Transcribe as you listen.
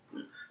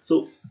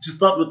So to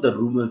start with the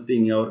rumors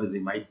thing out,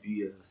 there might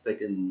be a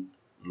second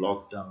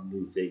lockdown.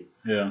 They say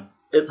Yeah.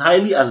 it's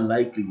highly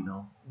unlikely,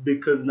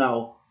 because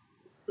now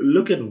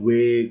look at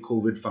where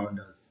COVID found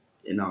us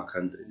in our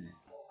country.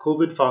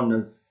 COVID found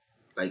us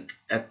like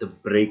at the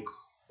break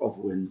of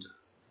winter,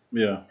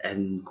 Yeah.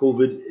 and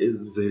COVID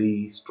is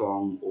very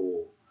strong,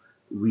 or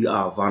we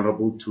are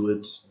vulnerable to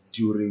it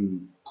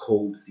during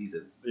cold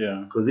season.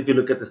 Yeah. Because if you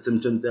look at the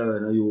symptoms,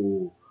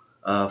 your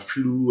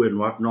flu and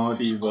whatnot,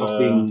 Fever.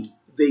 coughing,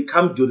 they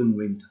come during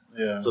winter.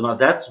 Yeah. So now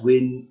that's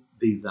when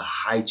there's a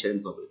high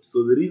chance of it.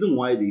 So the reason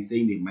why they're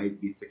saying there might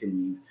be a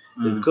second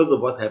wave is because of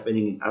what's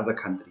happening in other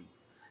countries.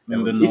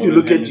 In the If you northern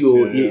look at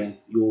your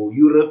hemisphere, your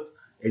Europe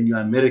and your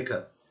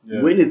America,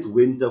 Yeah. when it's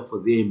winter for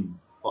them,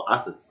 for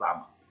us it's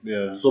summer.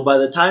 Yeah. So by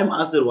the time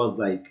us it was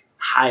like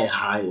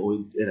high,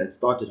 or it had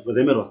started, for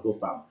them it was still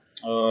summer.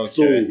 Okay.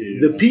 So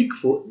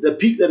the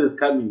peak that is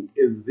coming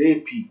is their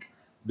peak,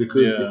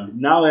 because Yeah.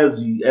 now as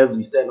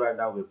we stand right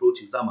now, we're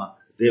approaching summer,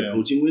 they're Yeah.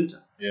 approaching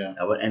winter. Yeah.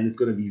 And it's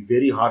going to be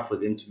very hard for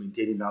them to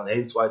maintain it now.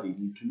 Hence why they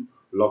need to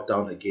lock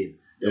down again.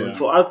 Yeah.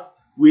 For us,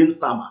 we're in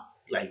summer.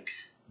 Like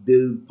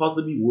there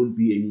possibly won't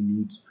be any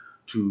need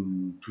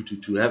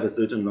to have a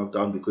certain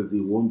lockdown, because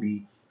there won't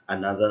be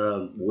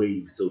another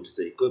wave, so to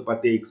say.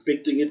 But they're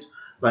expecting it,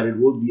 but it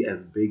won't be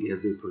as big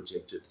as they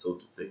projected, so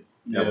to say.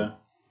 Yeah.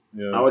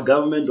 Yeah. Our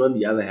government, on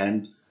the other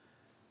hand,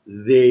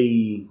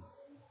 they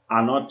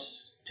are not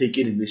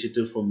taking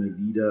initiative from a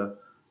leader's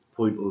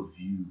point of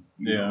view.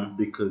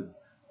 Because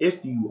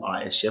if you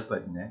are a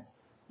shepherd,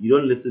 you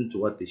don't listen to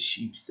what the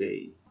sheep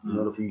say in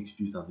order for you to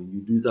do something.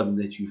 You do something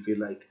that you feel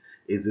like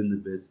is in the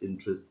best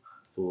interest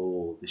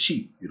for the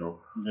sheep, Yeah.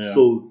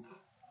 So,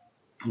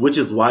 which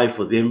is why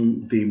for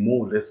them, they're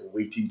more or less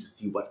waiting to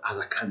see what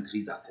other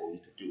countries are going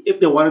to do.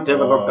 If they wanted to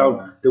have a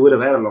lockdown, they would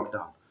have had a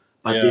lockdown.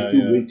 But they're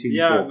still waiting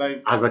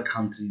for other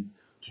countries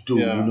to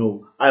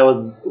do. I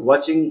was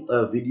watching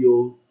a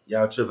video,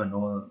 Trevor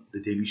Noah,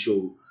 the Daily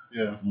Show,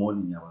 this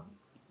morning.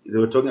 They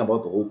were talking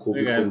about the whole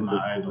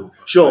COVID.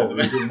 Sure, they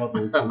were talking about the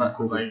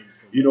whole COVID.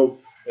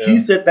 He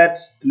said that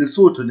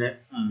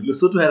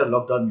Lesotho had a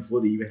lockdown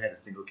before they even had a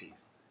single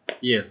case.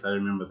 Yes, I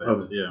remember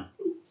that. Yeah.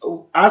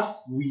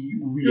 Us, we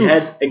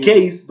had a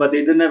case, but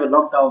they didn't have a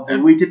lockdown. They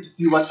waited to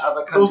see what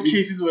other countries. Those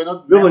cases were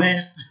not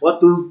managed.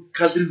 What those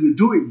countries were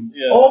doing.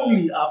 Yeah.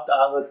 Only after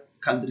other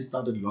countries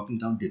started locking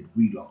down did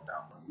we lock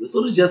down.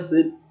 Lesotho just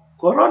said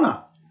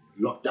Corona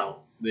lockdown.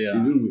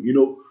 Yeah.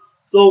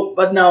 So,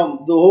 but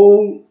now the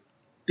whole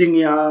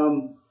thing,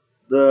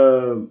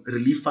 the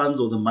relief funds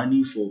or the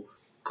money for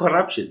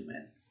corruption,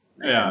 man.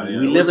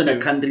 We live in a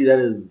country that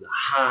is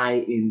high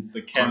in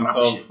the cancer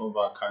of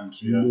our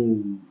country.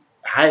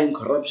 High in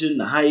corruption,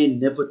 high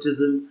in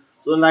nepotism.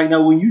 So like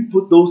now, when you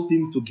put those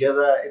things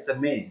together, it's a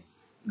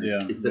mess.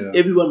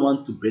 Everyone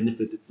wants to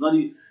benefit. It's not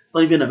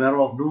even a matter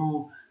of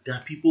there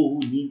are people who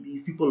need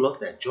these. People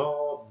lost their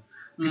jobs.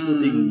 People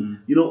thinking,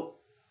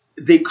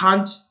 they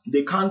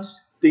can't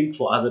think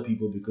for other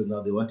people, because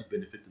now they want to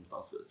benefit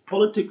themselves first.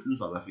 Politics in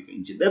South Africa,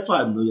 that's why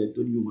I don't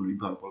even want to be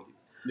part of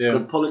politics.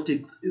 Because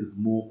politics is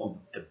more of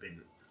a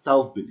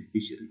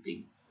self-beneficiary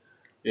thing.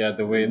 Yeah,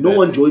 the way no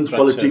one joins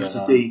politics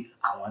to say,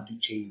 I want to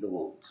change the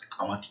world.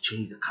 I want to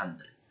change the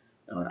country.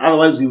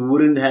 Otherwise, we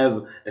wouldn't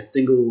have a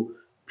single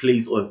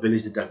place or a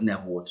village that doesn't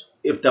have water,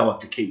 if that was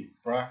the case.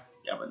 Right.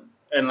 Yeah,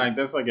 and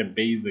that's like a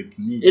basic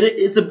need.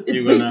 It's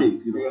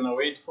basic. You're gonna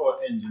wait for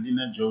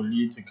Angelina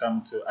Jolie to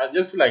come to. I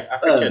just feel like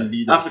African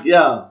leaders.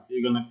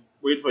 You're gonna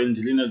wait for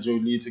Angelina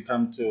Jolie to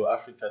come to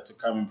Africa to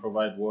come and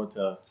provide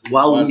water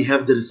while we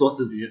have the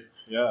resources.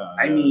 Yeah.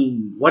 I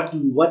mean, what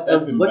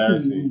else? What do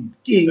we need?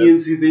 King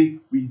is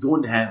we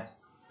don't have.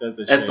 That's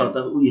a shame. As South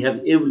Africa, we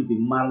have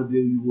everything.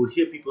 You will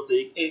hear people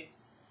saying, "Hey,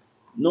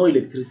 no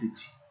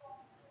electricity."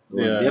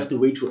 You have to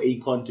wait for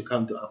Acorn to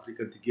come to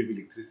Africa to give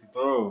electricity.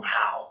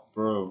 How?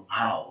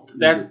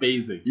 That's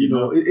basic. We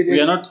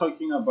are not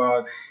talking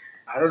about.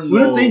 I don't know.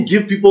 We're not saying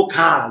give people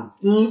cars.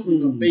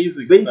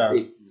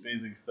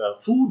 Basic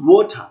stuff. Food,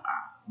 water.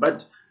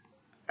 But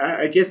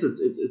I guess it's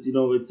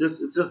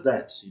just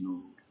that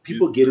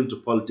people get into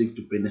politics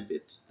to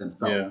benefit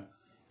themselves.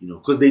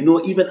 Because they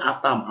know even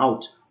after I'm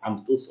out, I'm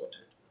still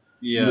sorted.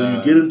 Yeah.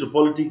 You get into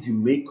politics, you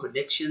make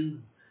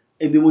connections,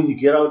 and then when you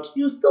get out,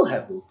 you still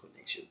have those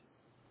connections.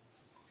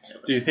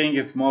 Do you think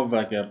it's more of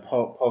like a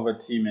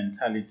poverty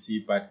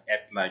mentality, but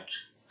at like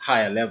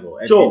higher level,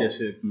 at sure.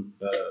 leadership?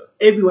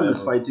 Everyone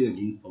is fighting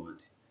against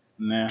poverty.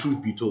 Nah.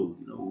 Truth be told,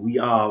 we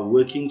are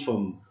we're coming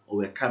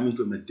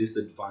from a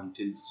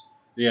disadvantaged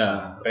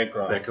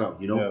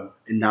background,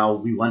 and now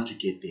we want to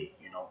get there,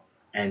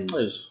 And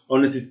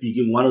honestly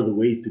speaking, one of the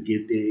ways to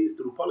get there is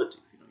through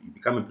politics. You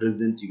become a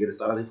president, you get a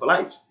salary for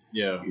life.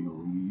 Yeah.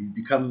 You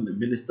become a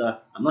minister.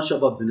 I'm not sure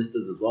about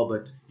ministers as well,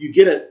 but you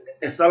get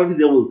a salary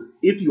that will,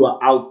 if you are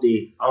out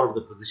of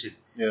the position,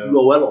 you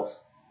are well off.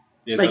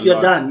 Yeah,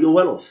 you're done, you're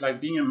well off.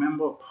 Like being a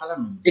member of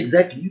parliament.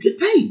 Exactly, you get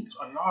paid.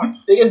 A lot.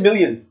 They get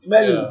millions.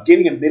 Imagine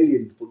getting $1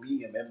 million for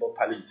being a member of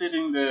parliament.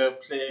 Sitting there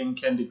playing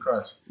Candy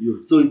Crush.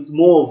 So it's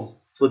more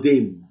for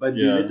them. But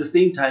then at the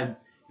same time,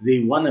 they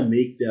want to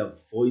make their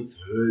voice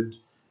heard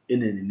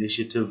in an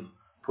initiative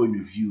point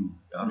of view.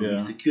 We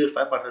secured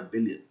 500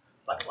 billion,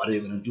 but what are you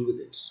going to do with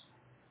it?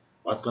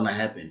 What's going to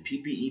happen?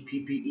 PPE,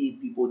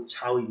 people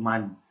chowing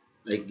money,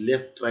 like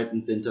left, right,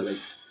 and center. Like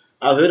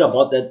I heard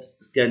about that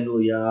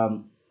scandal,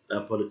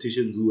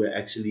 politicians who were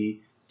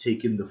actually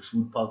taking the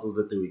food parcels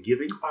that they were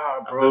giving.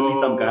 Apparently,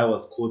 some guy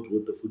was caught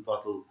with the food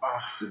parcels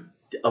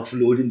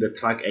offloading the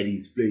truck at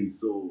his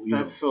place. So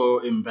that's so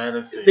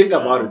embarrassing. Think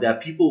about it. There are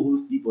people who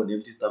sleep on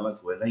empty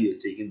stomachs when you're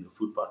taking the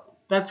food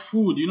parcels. That's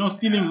food.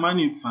 Stealing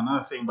money is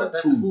another thing, but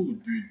that's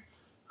food, dude.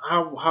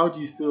 How do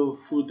you steal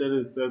food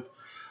that's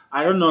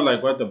I don't know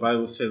like what the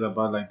Bible says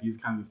about like these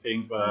kinds of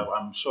things, but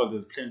I'm sure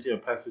there's plenty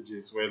of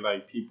passages where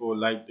like people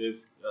like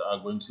this are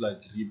going to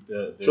like reap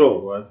the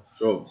rewards.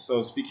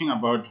 So speaking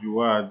about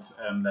rewards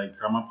and like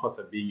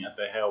Ramaphosa being at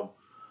the helm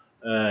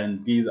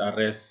and these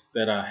arrests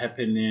that are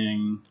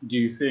happening, do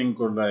you think,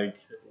 or like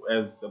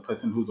as a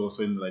person who's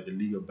also in like a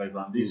legal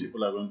background, these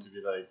people are going to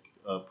be like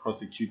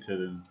prosecuted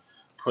and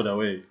put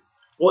away?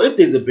 Well, if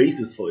there's a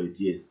basis for it,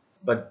 yes.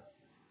 But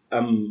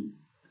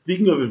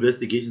speaking of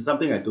investigation,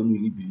 something I don't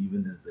really believe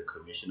in is the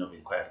commission of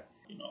inquiry.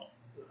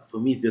 For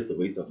me, it's just a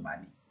waste of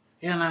money.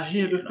 Yeah, and I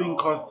hear this thing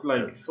costs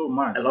like so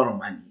much. A lot of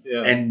money.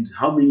 Yeah. And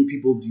how many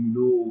people do you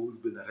know who's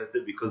been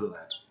arrested because of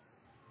that?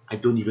 I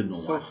don't even know.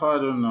 So far,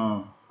 I don't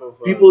know.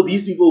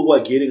 These people who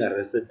are getting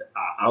arrested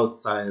are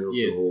outside of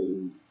the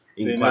whole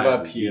inquiry. They never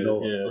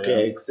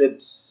appear.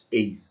 Except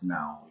Ace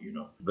now,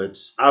 But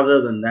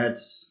other than that,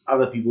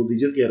 other people, they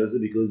just get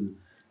arrested because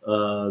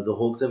the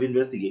Hawks have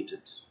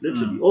investigated.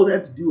 Literally. All they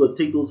had to do was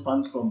take those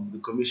funds from the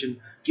commission,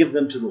 give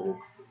them to the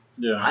Hawks.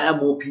 Hire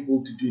more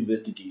people to do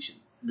investigations.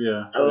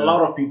 A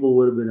lot of people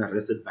would have been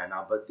arrested by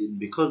now, but then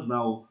because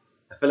now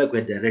I feel like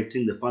we're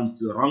directing the funds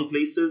to the wrong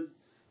places,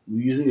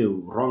 we're using a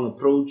wrong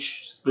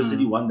approach,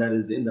 especially one that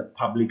is in the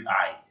public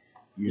eye.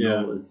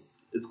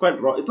 It's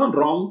quite wrong. It's not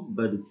wrong,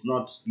 but it's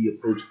not the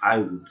approach I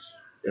would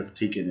have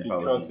taken if I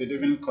was. Because it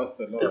even cost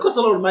a lot. It cost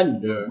a lot of money.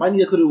 Money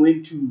that could have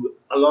went to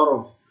a lot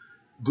of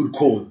good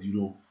cause.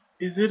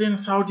 Is it in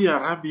Saudi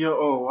Arabia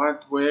or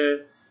what,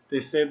 where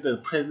they said the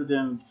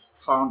president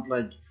found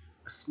like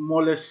a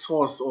smallest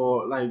source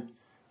or like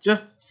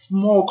just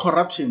small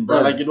corruption,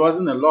 bro? Like it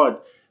wasn't a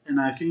lot,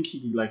 and I think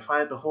he like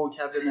fired the whole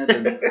cabinet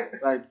and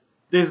like.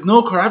 There's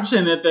no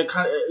corruption in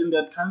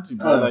that country,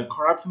 bro. Like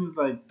corruption is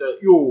like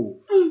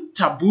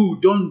taboo.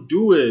 Don't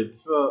do it.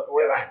 So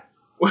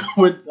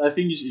I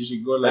think you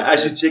should go like. I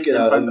should check it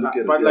out.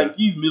 But like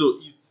these Middle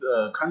East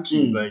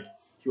countries, like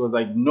he was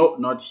like, no,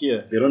 not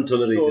here. They don't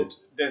tolerate it.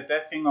 There's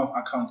that thing of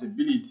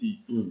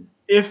accountability.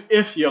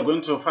 If you're going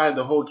to fire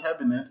the whole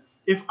cabinet,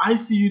 if I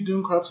see you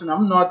doing corruption,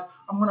 I'm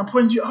gonna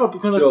point you out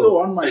because I still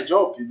want my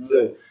job.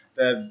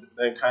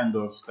 That kind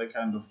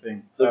of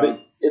thing. So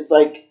it's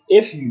like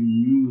if you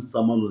knew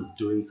someone was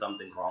doing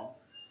something wrong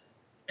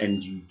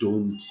and you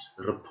don't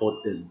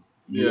report them,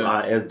 you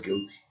are as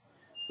guilty.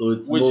 So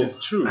which is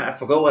true. I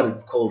forgot what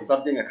it's called.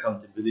 Something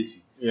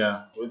accountability.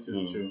 Yeah, which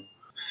is true.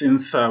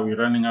 Since we're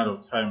running out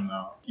of time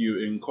now, you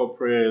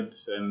incorporate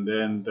and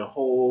then the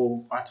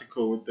whole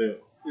article with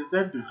is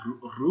that the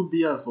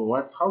Rubias or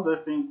what? How's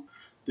that thing?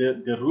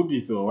 The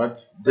rubies or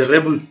what? The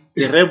rebus.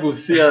 The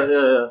rebus.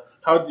 Yeah.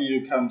 How do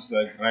you come to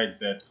like write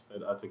that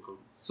article?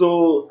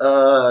 So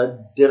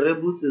the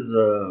rebus is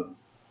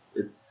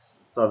it's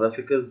South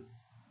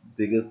Africa's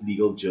biggest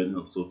legal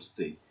journal, so to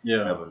say.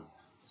 Yeah.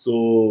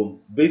 So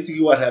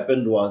basically, what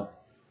happened was,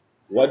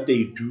 what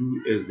they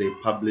do is they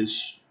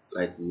publish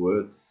like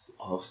works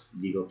of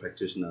legal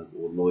practitioners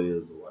or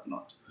lawyers or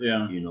whatnot.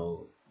 Yeah.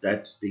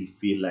 That they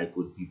feel like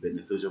would be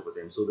beneficial for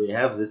them. So they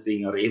have this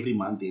thing, or every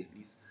month they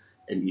release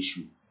an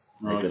issue,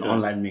 like an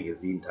online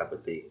magazine type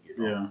of thing,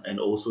 and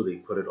also they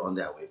put it on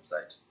their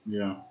website.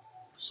 Yeah.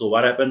 So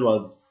what happened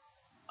was,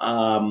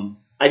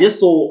 I just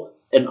saw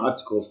an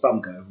article of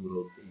some guy who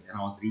wrote it, and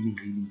I was reading.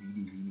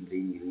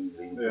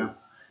 Yeah.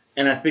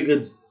 And I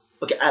figured,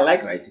 okay, I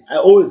like writing. I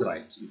always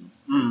write.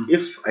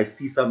 If I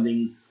see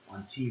something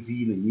on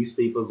TV, in the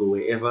newspapers, or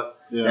wherever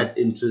that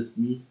interests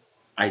me,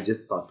 I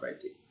just start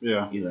writing.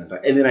 Yeah.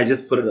 And then I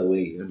just put it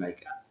away, and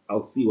like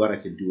I'll see what I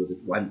can do with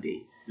it one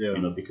day. Yeah.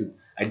 Because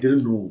I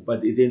didn't know,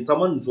 but then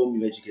someone informed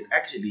me that you can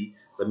actually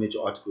submit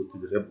your articles to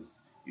the rebels,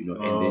 and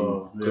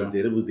then because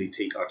the rebels they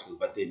take articles,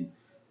 but then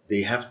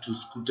they have to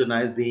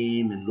scrutinize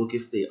them and look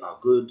if they are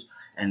good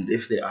and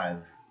if they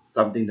are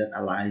something that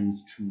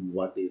aligns to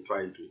what they're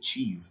trying to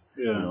achieve,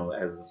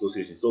 as an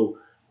association. So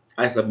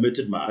I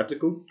submitted my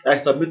article. I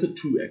submitted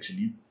two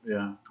actually,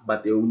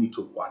 but they only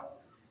took one,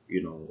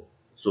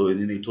 So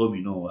then they told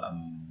me, no,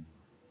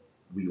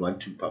 we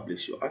want to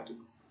publish your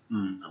article.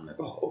 I'm like,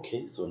 oh,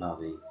 okay. So now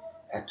they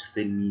had to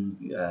send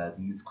me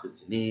these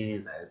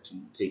questionnaires. I had to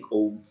take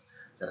oaths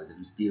that I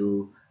didn't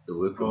steal the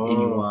work from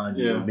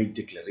anyone, make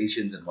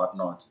declarations and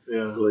whatnot.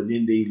 Yeah. So and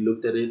then they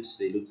looked at it.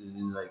 They looked at it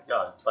and like,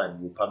 yeah, it's fine.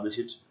 We'll publish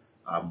it.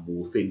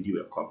 We'll send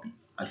you a copy.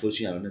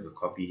 Unfortunately, I don't have a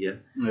copy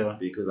here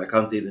because I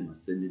can't say they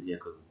must send it here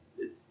because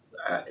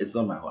it's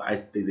not my home.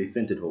 They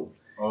sent it home.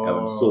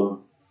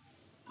 So,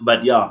 but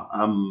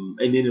and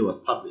then it was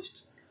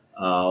published.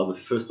 The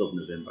 1st of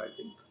November, I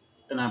think.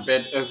 And I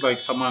bet as like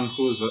someone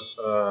who's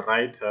a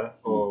writer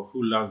or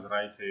who loves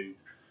writing,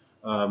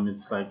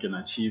 it's like an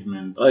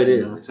achievement. Oh, it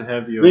is. To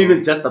have your Not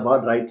even just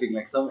about writing,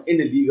 like some in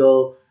the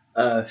legal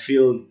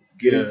field,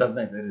 getting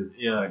something like that is.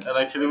 Yeah, and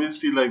I can even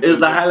see like it was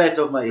the highlight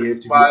of my the year.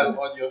 smile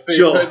on your face.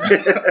 Sure.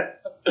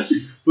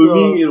 So, for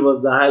me, it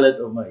was the highlight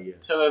of my year.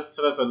 Tell us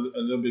a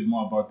little bit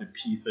more about the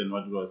piece and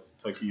what it was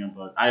talking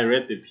about. I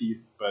read the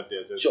piece, but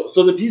they're just Sure.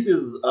 So the piece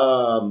is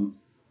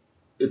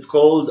it's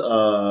called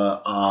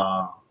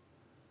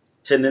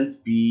tenants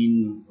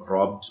being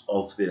robbed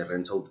of their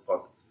rental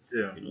deposits.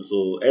 Yeah.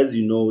 So as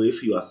you know,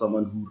 if you are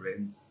someone who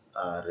rents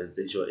a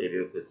residential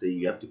area per se,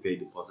 you have to pay a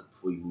deposit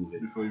before you move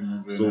in.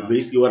 So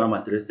basically, what I'm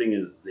addressing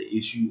is the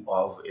issue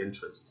of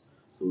interest.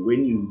 So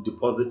when you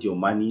deposit your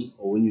money,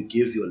 or when you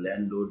give your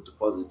landlord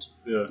deposit,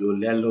 your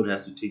landlord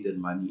has to take that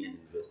money and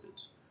invest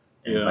it.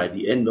 And by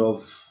the end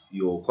of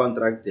your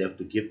contract, they have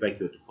to give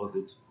back your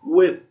deposit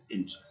with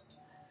interest.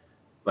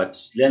 But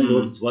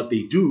landlords, what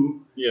they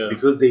do,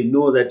 because they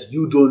know that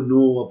you don't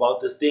know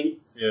about this thing,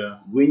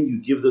 when you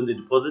give them the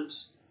deposit,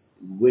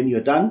 when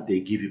you're done, they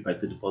give you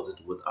back the deposit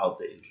without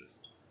the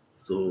interest.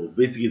 So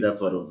basically,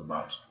 that's what it was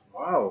about.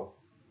 Wow,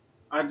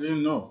 I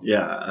didn't know.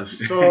 Yeah.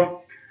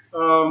 So,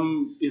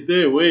 is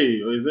there a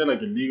way, or is there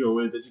like a legal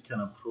way that you can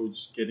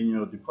approach getting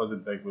your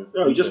deposit back with?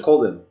 No, you just call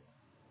them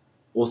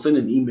or send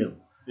an email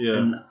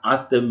and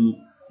ask them.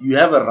 You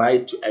have a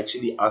right to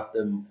actually ask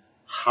them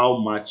how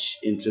much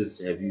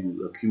interest have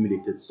you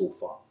accumulated so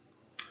far.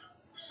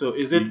 So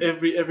is it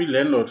every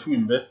landlord who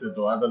invested,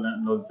 or other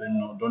landlords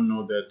don't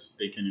know that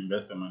they can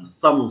invest the money?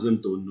 Some of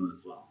them don't know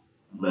as well,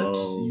 but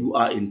you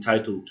are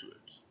entitled to it.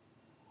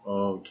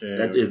 Okay.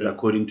 That is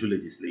according to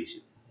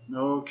legislation.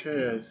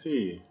 Okay, I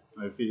see.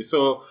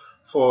 So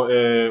for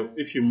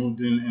if you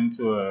moved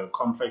into a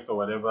complex or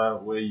whatever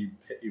where you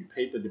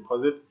paid the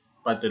deposit,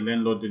 but the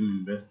landlord didn't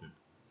invest it,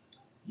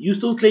 you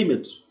still claim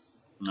it.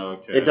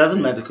 Okay. It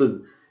doesn't matter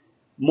because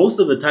most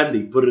of the time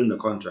they put it in the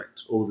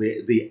contract, or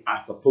they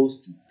are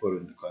supposed to put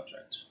it in the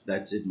contract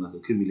that it must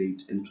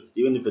accumulate interest.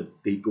 Even if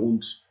they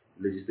don't,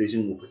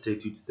 legislation will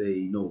protect you to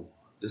say, no,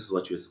 this is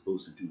what you're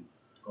supposed to do.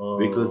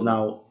 Because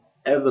now,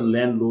 as a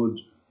landlord,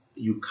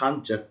 you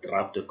can't just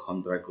draft a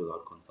contract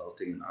without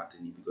consulting an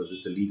attorney because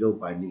it's a legal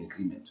binding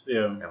agreement.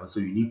 So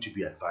you need to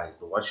be advised.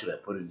 So what should I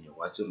put in here?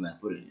 What shouldn't I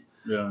put in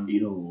here?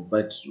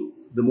 But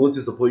the most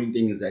disappointing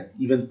thing is that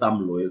even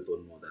some lawyers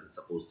don't know that it's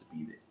supposed to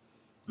be there.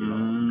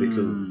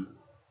 Because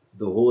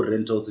the whole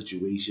rental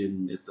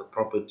situation, it's a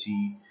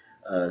property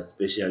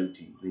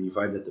specialty. When you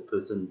find that the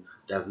person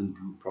doesn't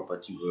do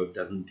property work,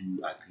 doesn't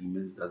do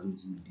agreements, doesn't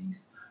do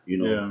lease,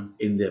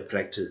 in their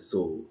practice,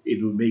 so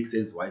it would make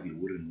sense why they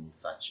wouldn't know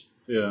such.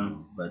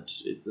 But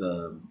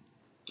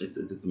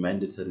it's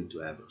mandatory to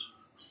have it.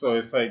 So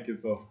it's like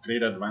it's of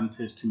great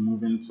advantage to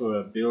move into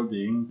a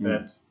building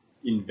that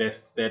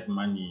invests that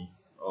money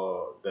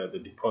or the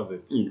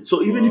deposit.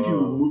 So even if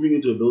you're moving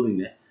into a building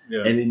there,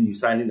 and then you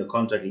sign in the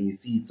contract and you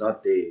see it's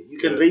not there, you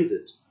can raise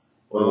it.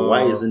 Or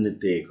why isn't it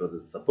there? Because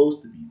it's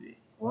supposed to be there.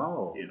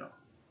 Wow.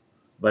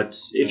 But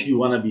if you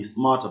want to be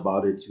smart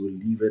about it, you will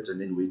leave it and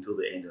then wait till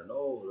the end. And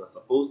it's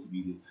supposed to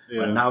be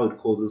there. But now it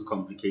causes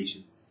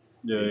complications.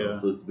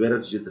 So it's better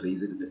to just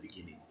raise it at the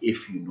beginning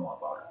if you know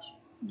about it.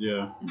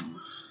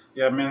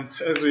 Yeah, man.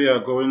 As we are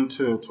going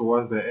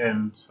towards the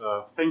end,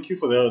 thank you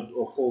for the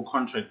whole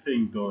contract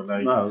thing, though.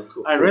 Like,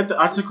 I read the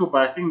article,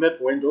 but I think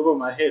that went over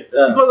my head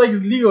because like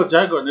it's legal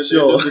jargon.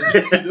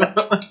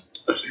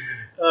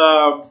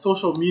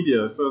 Social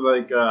media. So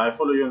like, I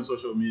follow you on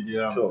social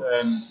media,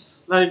 and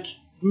like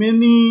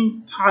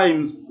many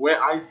times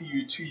where I see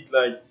you tweet,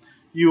 like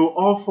you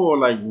all for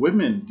like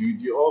women,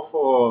 dude. You all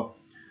for,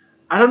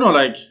 I don't know,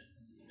 like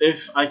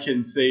if I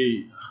can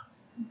say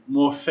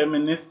more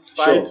feminist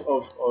side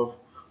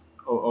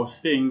of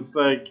things.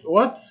 Like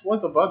what's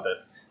about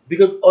that?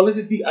 Because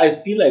honestly speaking, I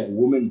feel like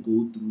women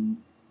go through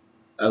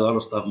a lot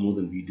of stuff more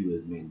than we do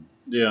as men.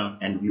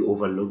 And we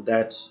overlook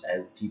that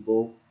as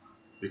people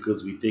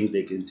because we think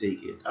they can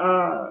take it.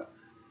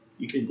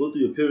 You can go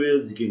through your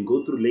periods, you can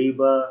go through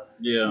labor,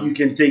 you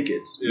can take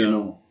it.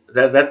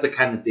 That's the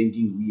kind of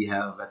thinking we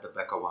have at the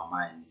back of our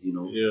minds,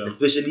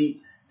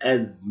 especially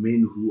as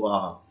men who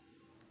are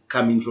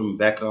coming from a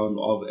background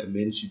of a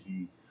men should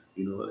be,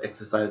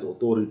 exercise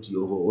authority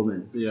over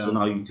women. So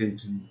now you tend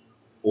to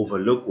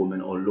overlook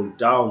women or look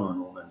down on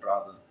women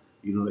rather,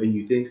 and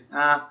you think,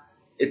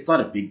 it's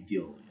not a big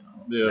deal.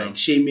 Like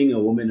shaming a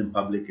woman in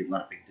public is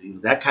not a big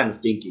deal. That kind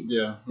of thinking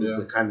is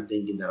the kind of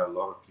thinking that a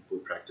lot of people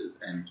practice.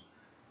 And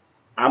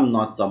I'm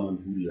not someone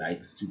who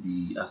likes to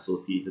be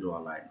associated or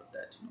aligned with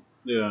that.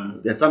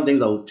 There's some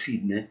things I would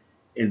tweet,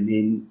 and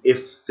then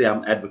if say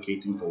I'm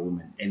advocating for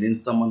women, and then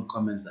someone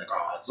comments like,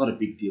 "Oh, it's not a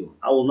big deal,"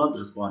 I will not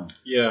respond.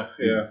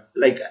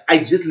 Like I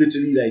just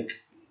literally like,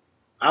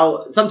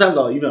 sometimes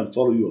I'll even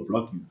follow you or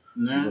block you.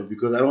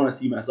 Because I don't want to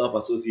see myself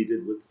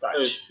associated with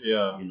such.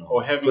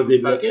 Or having because they'd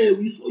be like, "Hey,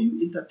 we saw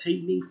you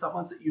entertaining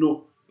someone."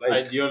 Like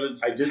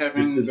ideologies. I just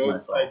having those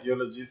myself.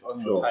 ideologies on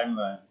your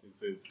timeline.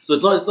 So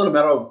it's not a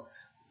matter of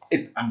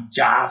I'm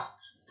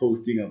just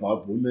posting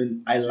about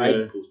women. I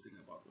like posting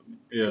about women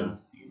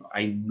because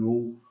I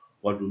know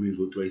what women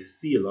go through. I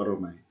see a lot of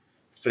my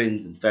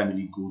friends and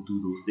family go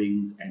through those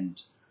things,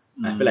 and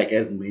I feel like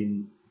as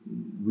men,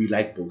 we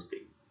like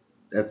posting.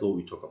 That's all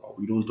we talk about.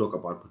 We don't talk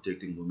about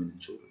protecting women and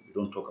children. We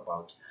don't talk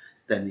about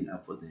standing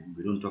up for them.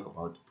 We don't talk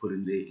about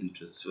putting their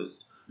interests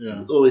first. Yeah.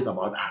 It's always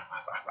about us.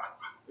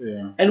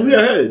 Yeah. And we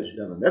are heard.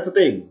 That's the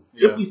thing.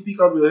 If we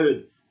speak out, we are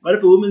heard. But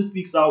if a woman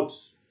speaks out,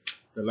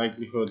 the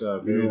likelihood are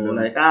very low.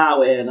 Like,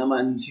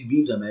 well, she's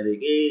being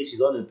dramatic.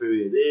 She's on her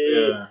period.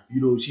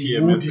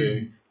 She's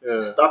moody.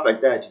 Stuff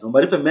like that.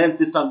 But if a man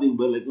says something,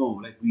 we're like,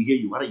 no, like, we hear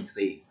you. What are you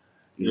saying?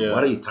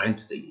 What are you trying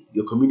to say?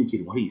 You're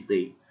communicating. What are you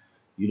saying?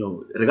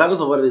 Regardless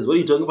of what it is, what are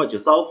you talking about,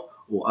 yourself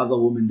or other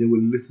women, they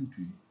will listen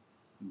to you.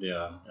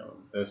 Yeah,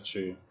 that's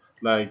true.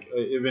 Like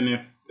even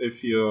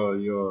if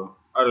you're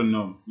I don't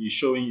know, you're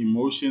showing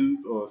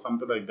emotions or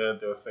something like that,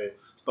 they'll say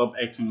stop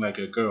acting like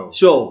a girl.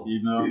 Sure,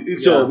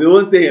 sure. They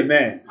won't say a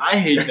man. I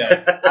hate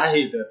that. I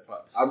hate that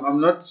part.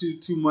 I'm not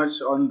too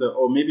much on the,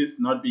 or maybe it's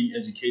not being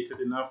educated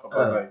enough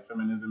about like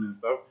feminism and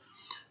stuff.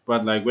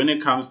 But like when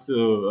it comes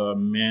to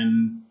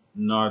men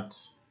not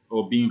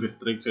or being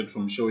restricted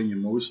from showing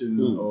emotion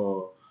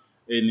or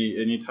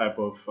any type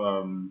of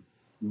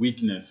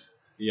weakness.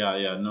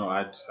 No,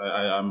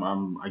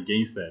 I'm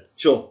against that.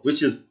 Sure,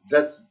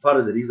 that's part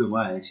of the reason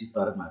why I actually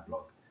started my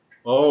blog.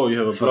 Oh, you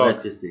have a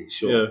blog?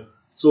 Sure. Yeah.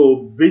 So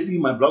basically,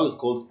 my blog is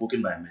called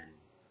Spoken by Men.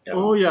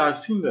 Oh yeah, I've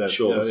seen that.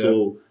 Sure.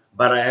 So,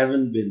 but I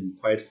haven't been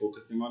quite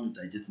focusing on it.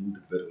 I just moved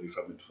a bit away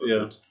from it for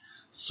a bit.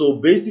 So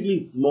basically,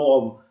 it's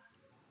more of,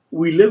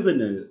 we live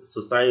in a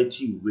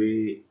society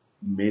where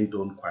men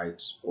don't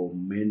quite, or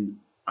men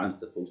aren't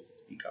supposed to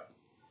speak up.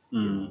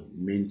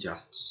 Men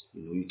just,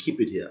 you keep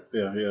it here.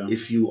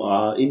 If you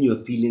are in your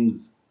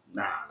feelings,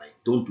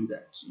 don't do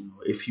that.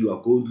 If you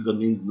are going through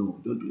something, no,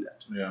 don't do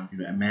that.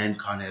 A man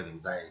can't have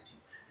anxiety.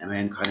 A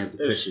man can't have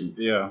depression.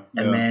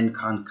 A man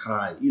can't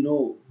cry.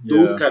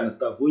 Those kind of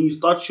stuff. When you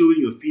start showing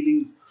your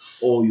feelings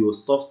or your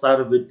soft side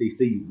of it, they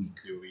say you're weak.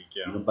 You're weak,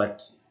 yeah.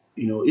 But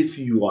if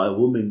you are a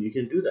woman, you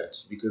can do that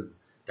because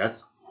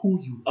that's who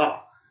you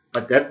are.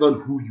 But that's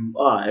not who you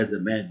are as a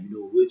man,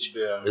 which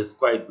is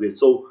quite weird.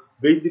 So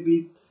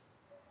basically,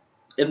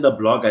 in the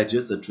blog, I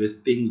just address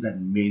things that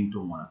men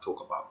don't want to talk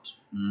about,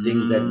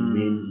 things that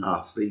men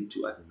are afraid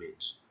to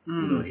admit.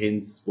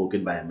 Hence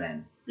spoken by a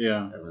man.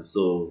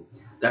 So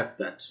that's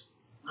that.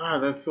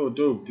 That's so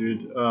dope,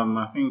 dude.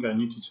 I think I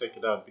need to check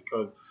it out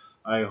because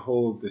I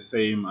hold the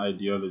same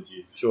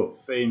ideologies. Sure.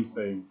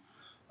 Same.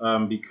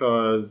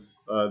 Because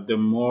the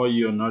more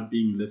you're not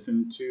being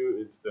listened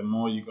to, it's the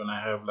more you're gonna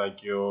have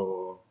like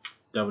your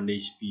double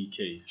HP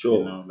case.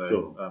 Sure.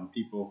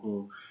 People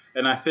who,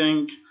 and I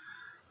think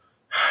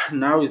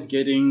now it's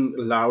getting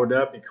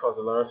louder because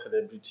a lot of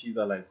celebrities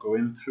are like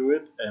going through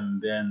it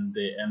and then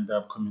they end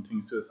up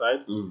committing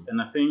suicide. And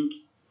I think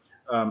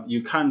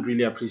you can't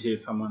really appreciate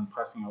someone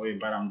passing away,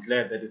 but I'm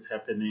glad that it's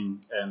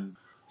happening and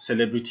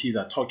celebrities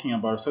are talking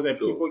about it so that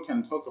people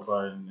can talk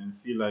about it and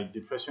see like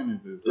depression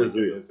is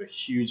a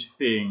huge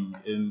thing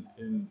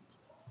in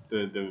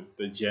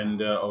the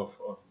gender of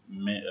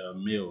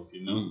males,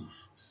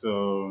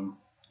 So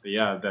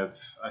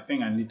I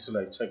think I need to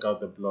like check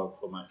out the blog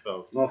for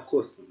myself. No, of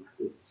course.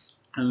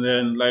 And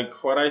then,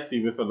 like what I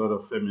see with a lot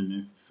of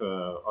feminists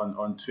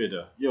on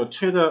Twitter,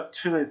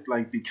 Twitter is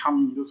like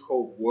becoming this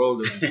whole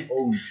world of its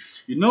own.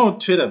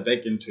 Twitter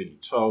back in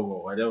 2012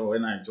 or whatever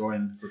when I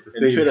joined,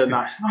 and Twitter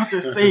now it's not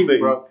the same,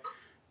 bro.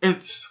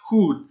 It's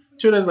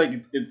Twitter's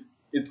like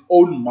its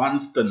own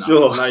monster now.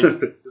 Sure. Like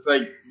it's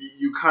like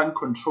you can't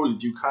control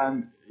it. You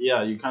can't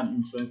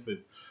influence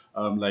it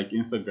like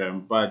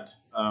Instagram, but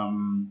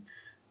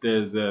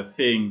there's a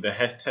thing, the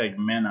hashtag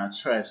men are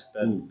trash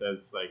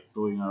that's like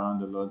going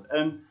around a lot.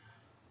 And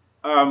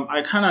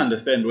I kind of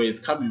understand where it's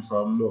coming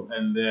from. Sure.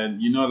 And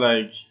then,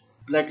 like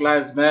Black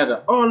Lives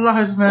Matter. All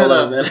lives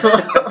matter. So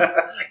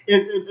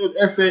it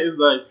essay is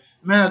like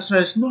men are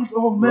trash, not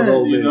all men,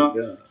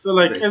 Yeah. So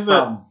like as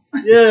a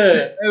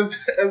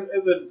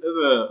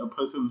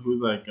person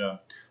who's like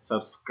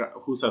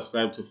who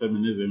subscribed to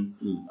feminism,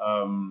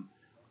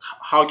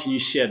 how can you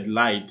shed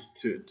light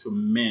to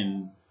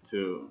men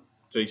to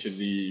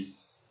actually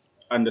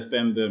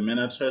understand the men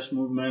are trash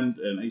movement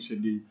and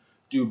actually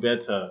do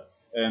better?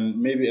 And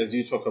maybe as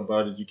you talk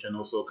about it, you can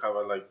also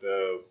cover like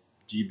the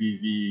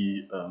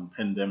GBV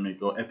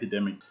pandemic or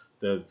epidemic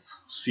that's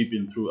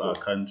sweeping through our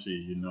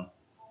country,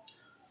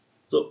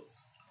 So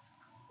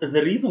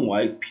the reason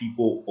why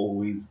people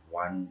always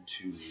want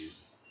to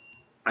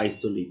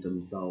isolate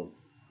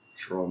themselves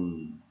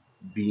from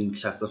being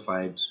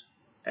classified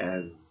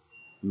as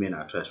men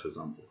are trash, for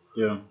example,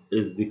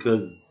 is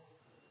because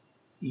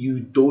you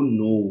don't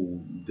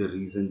know the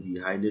reason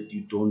behind it.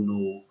 You don't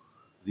know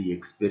the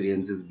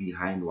experiences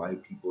behind why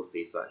people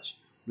say such.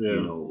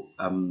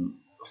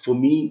 For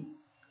me,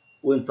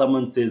 when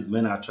someone says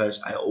men are trash,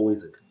 I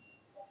always agree.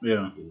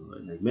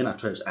 Like men are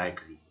trash, I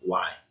agree.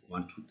 Why?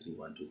 1, 2, 3,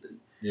 1, 2, 3.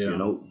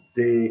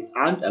 There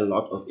aren't a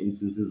lot of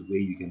instances where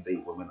you can say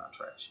women are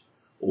trash,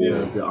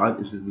 or there aren't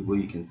instances where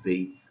you can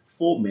say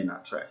before men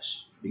are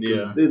trash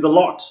because there's a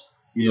lot.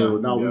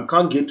 Now we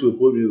can't get to a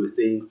point where we're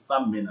saying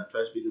some men are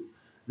trash because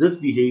this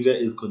behavior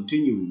is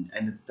continuing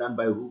and it's done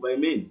by who? By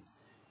men.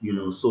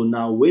 So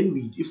now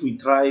if we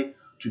try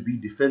to be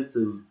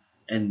defensive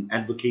and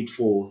advocate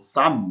for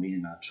some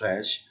men are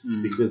trash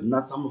because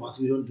not some of us,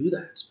 we don't do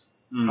that.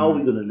 How are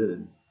we going to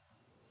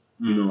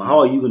live? How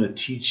are you going to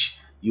teach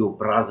your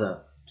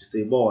brother to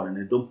say, boy,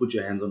 and don't put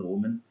your hands on a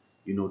woman,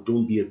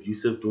 don't be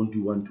abusive, don't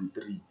do 1, 2,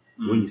 3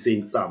 when you're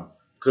saying some.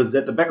 Because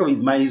at the back of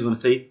his mind, he's going to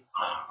say,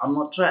 I'm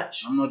not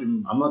trash. I'm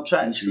not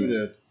trash.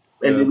 And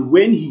then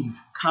when he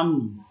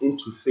comes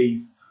into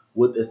face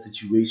with a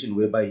situation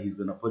whereby he's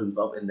going to put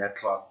himself in that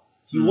class,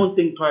 he won't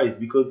think twice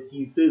because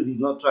he says he's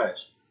not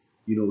trash.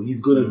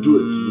 He's going to do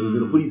it. He's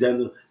going to put his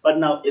hands on. But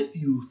now, if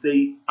you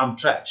say, I'm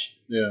trash,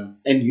 and,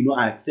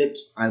 I accept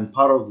I'm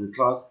part of the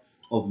class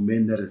of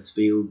men that has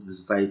failed the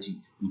society.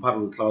 I'm part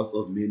of the class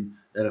of men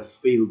that have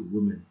failed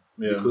women.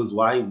 Because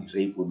why? We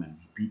rape women,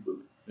 we beat women.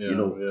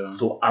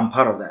 So I'm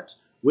part of that.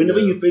 Whenever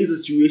you face a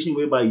situation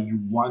whereby you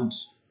want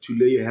to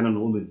lay your hand on a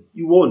woman,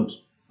 you won't.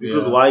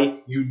 Because why?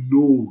 You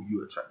know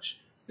you are trash.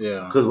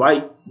 Because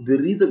why? The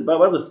reason,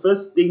 but the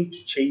first thing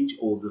to change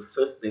or the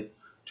first step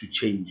to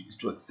change is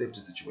to accept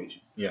the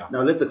situation.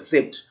 Now let's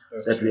accept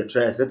we are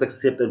trash. Let's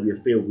accept that we are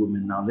failed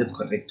women. Now let's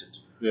correct it.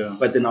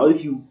 But then now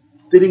if you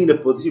sitting in a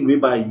position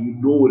whereby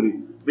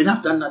when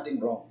I've done nothing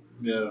wrong,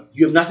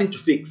 you have nothing to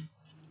fix.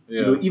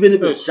 Even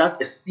if it's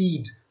just a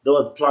seed that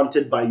was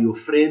planted by your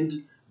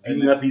friend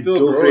beating up his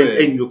girlfriend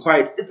and you're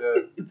quiet,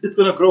 it's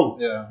gonna grow.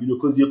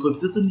 Because you're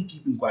consistently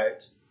keeping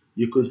quiet,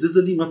 you're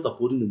consistently not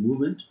supporting the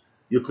movement,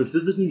 you're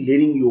consistently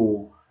letting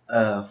your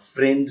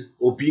friend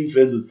or being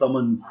friends with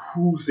someone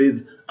who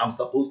says I'm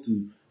supposed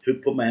to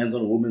put my hands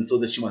on a woman so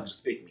that she must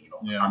respect me.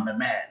 I'm a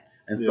man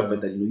and stuff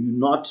like that.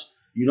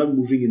 You're not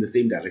moving in the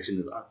same direction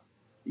as us.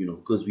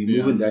 Because we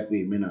move in that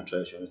way, men are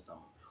trash or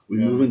something. We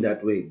move in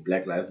that way,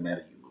 Black Lives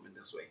Matter, you move in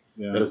this way.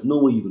 There's no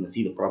way you're going to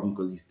see the problem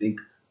because you think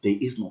there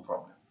is no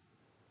problem.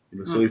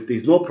 So if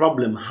there's no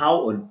problem,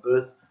 how on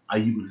earth are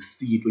you going to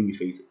see it when you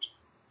face it?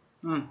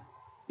 You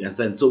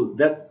understand? So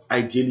that's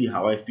ideally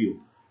how I feel.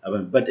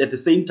 But at the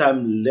same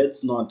time,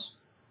 let's not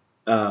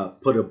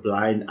put a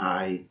blind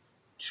eye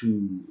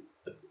to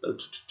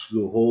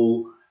the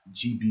whole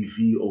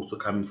GBV also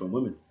coming from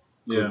women.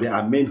 Because there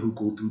are men who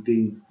go through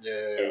things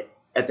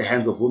at the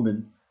hands of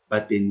women,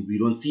 but then we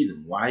don't see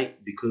them. Why?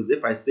 Because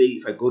if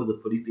I go to the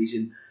police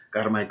station,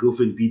 got my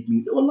girlfriend beat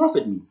me, they will laugh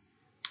at me.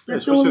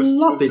 Yes, which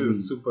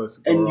is super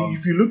and wrong.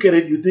 if you look at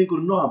it, you think, oh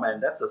no, man,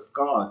 that's a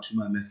scar to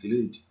my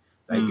masculinity.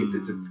 Like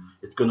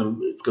it's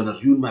gonna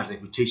ruin my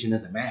reputation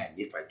as a man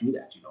if I do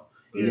that,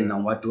 And then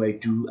now what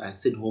do? I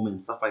sit home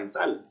and suffer in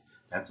silence.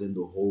 That's when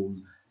the whole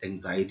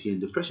anxiety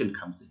and depression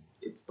comes in.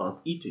 It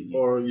starts eating you.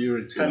 Or you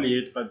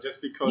retaliate, but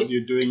just because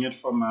you're doing it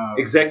from a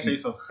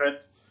place of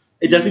hurt,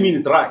 it doesn't mean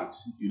it's right.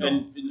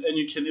 And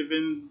you can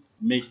even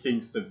make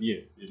things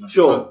severe,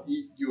 because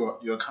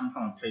you're coming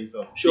from a place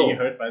of being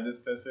hurt by this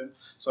person,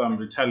 so I'm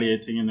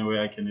retaliating in a way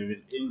I can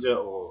even injure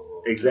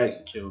or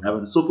just kill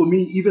them. So for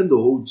me, even the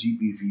whole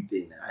GBV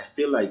thing, I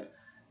feel like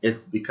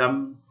it's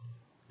become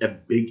a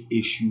big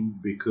issue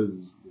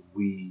because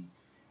we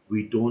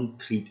don't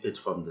treat it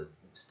from the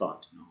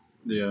start.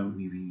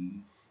 We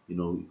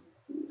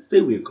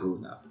say we're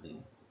grown up,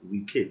 then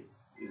we kids,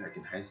 like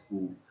in high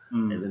school,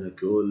 and then a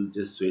girl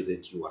just swears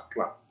at you are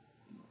club.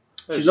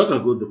 She's not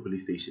gonna go to the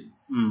police station.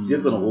 She's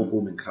just gonna walk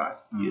home and cry,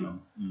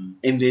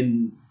 And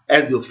then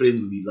as your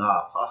friends, we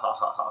laugh, ha ha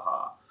ha ha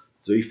ha.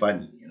 It's very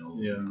funny,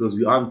 because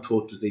we aren't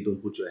taught to say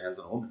don't put your hands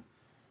on a woman.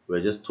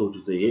 We're just taught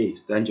to say, hey,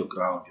 stand your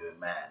ground, you're a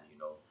man,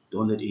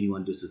 Don't let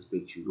anyone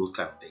disrespect you, those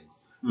kind of things.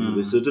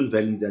 There's certain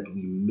values that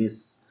we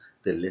miss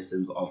the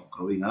lessons of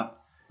growing up.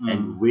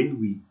 And when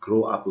we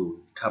grow up and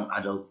become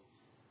adults,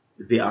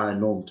 they are a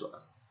norm to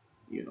us,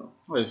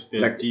 Well,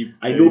 like deep,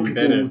 I know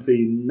people who say,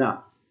 nah,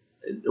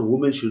 a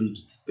woman shouldn't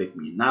disrespect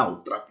me. Now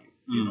I'll trap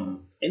you,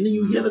 And then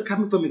you hear that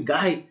coming from a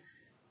guy,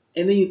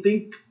 and then you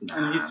think,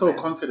 and he's so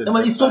confident.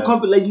 No, he's so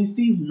confident, like he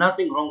sees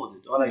nothing wrong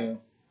with it. Or like,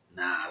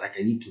 like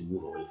I need to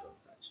move away from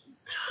such.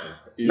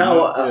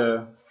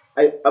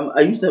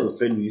 I used to have a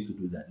friend who used to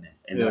do that,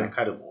 and I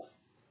cut him off.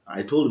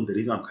 I told him the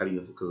reason I'm cutting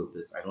you off because of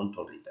this. I don't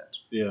tolerate that.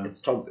 It's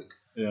toxic.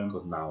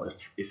 Because now,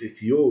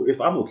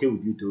 if I'm okay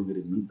with you doing it,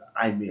 it means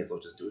I may as well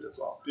just do it as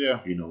well.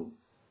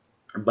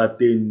 But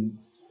then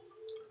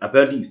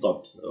apparently he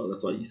stopped.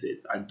 That's what he said.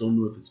 I don't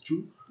know if it's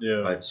true.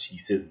 But he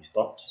says he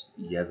stopped.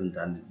 He hasn't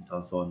done it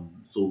and so on.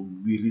 So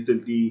we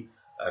recently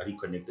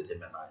reconnected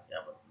him and I.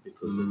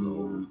 Because of the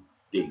whole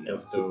thing.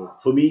 So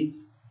for me,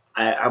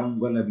 I'm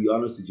gonna be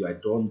honest with you. I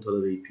don't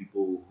tolerate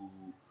people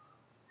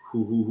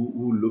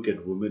who look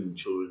at women and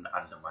children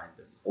and undermine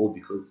them, all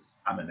because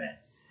I'm a man.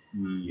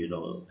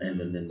 And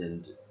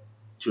then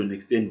to an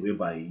extent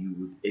whereby you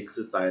would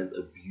exercise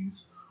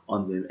abuse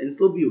on them and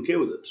still be okay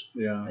with it.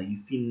 And you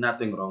see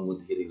nothing wrong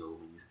with hitting a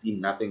woman. You see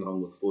nothing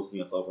wrong with forcing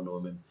yourself on a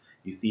woman.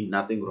 You see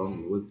nothing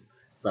wrong with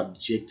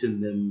subjecting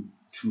them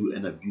to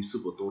an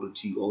abusive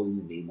authority, all in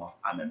the name of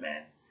I'm a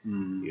man.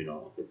 You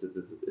know,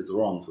 it's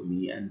wrong for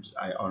me, and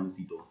I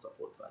honestly don't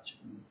support such.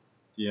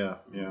 Yeah,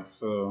 yeah.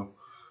 So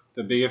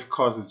the biggest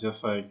cause is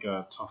just like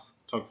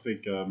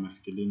toxic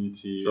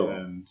masculinity Sure.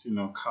 and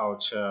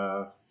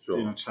culture,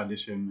 Sure.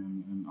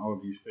 tradition and all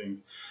these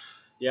things.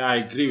 Yeah, I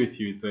agree with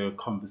you. It's a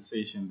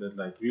conversation that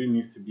like really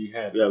needs to be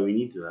had. Yeah, we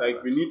need to have Like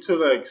that. we need to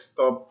like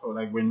stop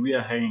like when we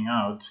are hanging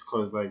out,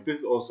 because like this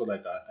is also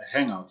like a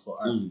hangout for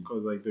us,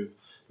 because like there's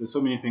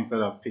so many things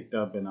that I've picked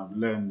up and I've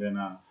learned, and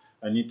I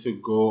need to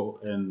go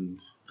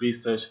and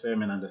research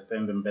them and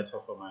understand them better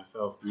for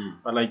myself.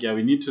 But like yeah,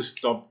 we need to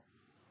stop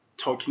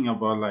talking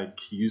about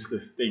like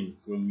useless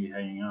things when we're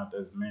hanging out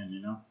as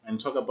men, and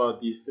talk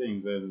about these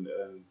things and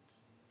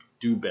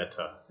do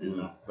better,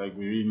 like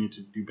we really need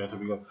to do better,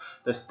 because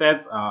the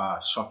stats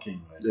are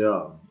shocking, man.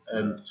 Yeah.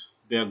 And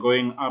they're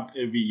going up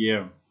every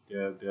year.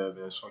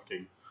 They're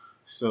shocking.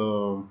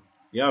 So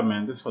yeah,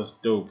 man, this was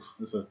dope.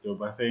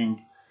 I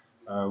think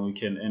we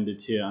can end it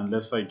here,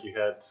 unless like you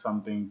had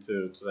something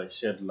to like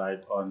shed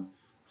light on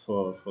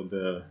for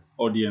the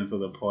audience of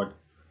the pod.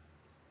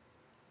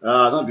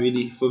 Not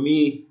really. For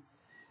me,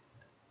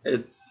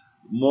 it's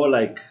more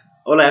like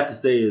all I have to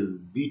say is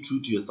be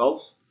true to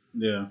yourself.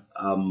 Yeah.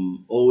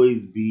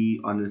 Always be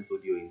honest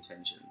with your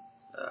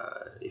intentions.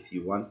 If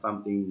you want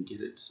something,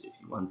 get it. If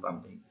you want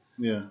something,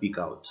 speak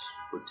out.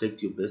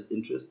 Protect your best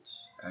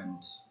interest,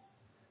 and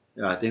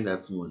yeah, I think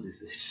that's more or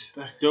less it.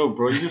 That's dope,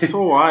 bro. You're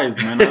so wise,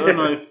 man. I don't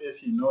know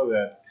if you know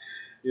that.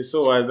 You're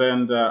so wise,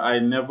 and I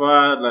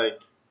never like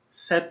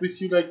sat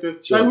with you like this.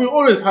 Sure. Like we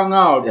always hung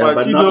out, Yeah,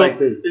 but you not know, like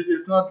this.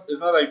 It's not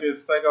like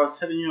this. Like I was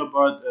telling you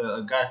about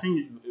a guy. I think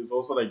he's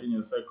also like in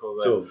your circle.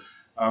 That, Sure.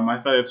 I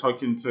started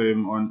talking to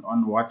him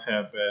on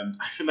WhatsApp, and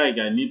I feel like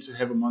I need to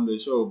have him on the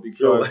show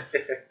because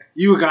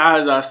you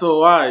guys are so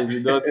wise.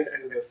 You know, this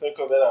is the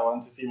circle that I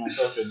want to see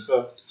myself in.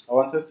 So I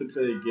want us to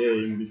play a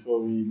game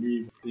before we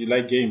leave. Do you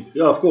like games?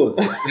 Yeah, of course.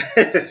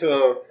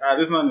 So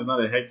this one is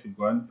not a hectic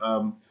one.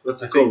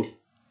 What's it called?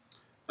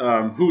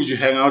 Who would you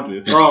hang out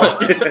with? Oh,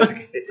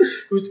 okay.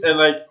 Who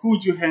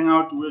would you hang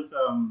out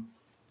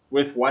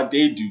with what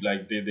they do,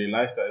 like their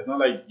lifestyle. It's not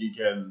like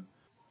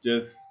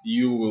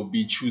you will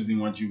be choosing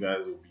what you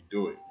guys will be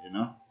doing,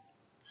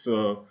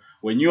 So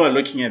when you are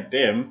looking at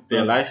them,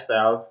 their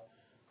lifestyles,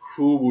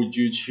 who would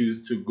you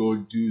choose to go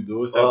do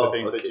those type of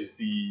things that you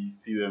see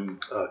them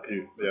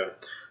do? Yeah.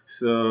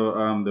 So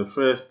the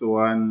first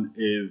one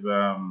is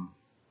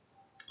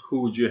who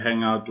would you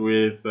hang out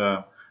with?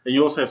 And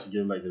you also have to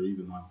give like the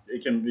reason why.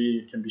 It can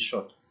be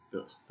short.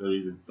 The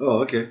reason. Oh,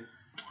 okay.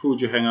 Who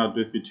would you hang out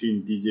with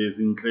between DJ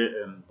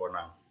Zintle and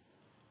Bonang?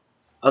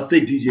 I'd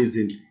say DJ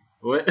Zintle.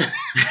 What?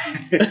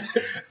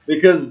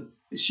 Because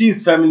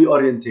she's family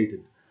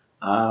orientated.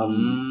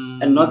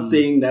 And not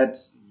saying that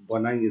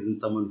Bonang isn't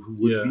someone who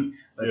would be,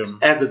 but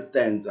as it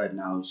stands right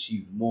now,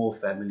 she's more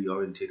family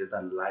orientated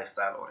than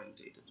lifestyle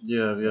orientated.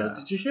 Yeah.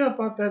 Did you hear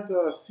about that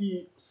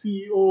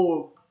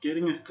CEO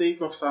getting a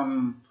stake of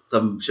some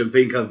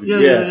champagne company?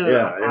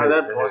 Yeah.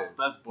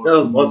 That's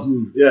boss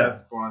move. Yeah,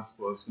 that's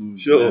boss move.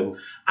 Sure. Man.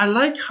 I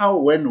like how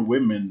when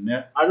women,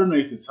 I don't know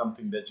if it's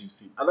something that you've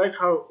seen. I like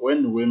how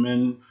when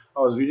women. I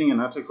was reading an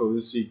article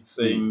this week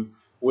saying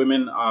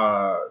women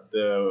are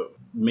the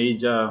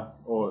major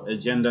or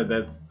agenda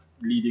that's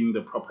leading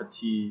the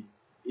property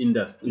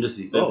industry.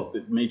 That's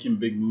making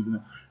big moves.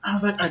 I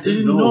was like, I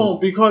didn't know,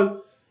 because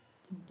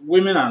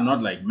women are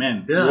not like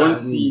men. Yeah, you won't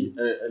see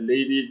a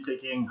lady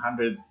taking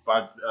 100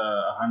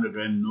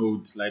 rand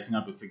note, lighting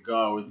up a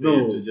cigar with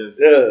it to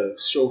just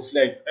show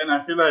flex. And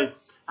I feel like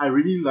I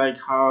really like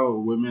how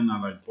women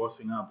are like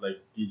bossing up, like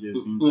DJ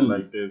Zinta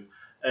like this,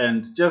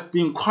 and just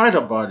being quiet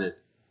about it.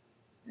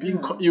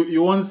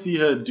 You won't see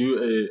her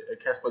do a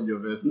Casper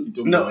Joves.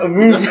 No, a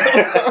move.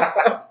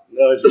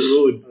 No, she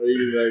won't. I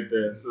really like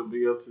that. So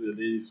big up to the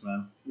ladies,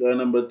 man.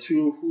 Number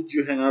 2, who'd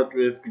you hang out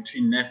with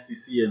between Nasty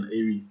C and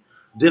Aries?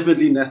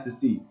 Definitely Nasty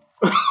C.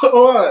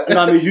 What? And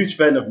I'm a huge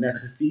fan of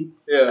Nasty C.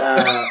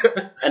 Yeah.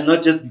 And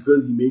not just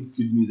because he makes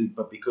good music,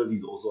 but because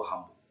he's also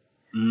humble.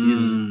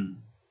 He's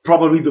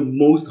probably the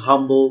most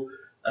humble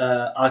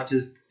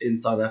artist in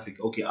South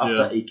Africa. Okay,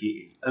 after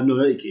AKA. No,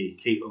 not AKA,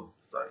 KO.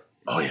 Sorry.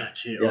 Oh yeah,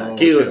 KO. Yeah,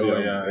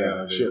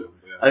 KO is sure.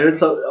 I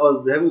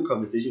was having a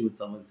conversation with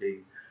someone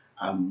saying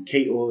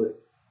KO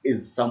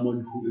is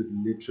someone who is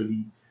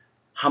literally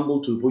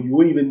humble to a point. You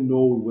won't even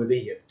know whether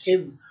he has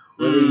kids,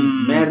 whether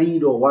he's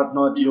married or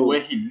whatnot. Where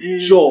he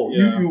lives. Sure,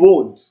 you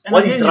won't. And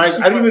what he drives,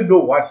 I don't even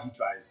know what he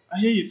drives. I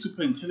hear he's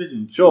super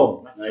intelligent too.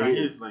 Sure. I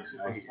hear he's like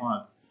super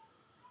smart.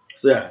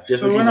 So yeah,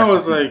 so when I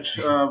was like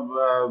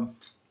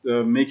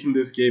making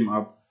this game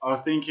up, I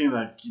was thinking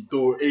like,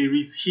 though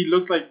Aries, he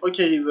looks like,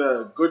 okay, he's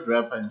a good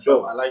rapper and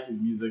stuff. I like his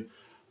music.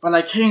 But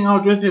like hanging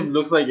out with him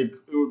looks like it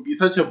would be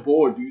such a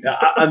bore, dude. Yeah,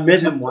 I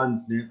met him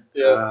once, man.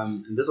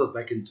 And this was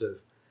back in Turf.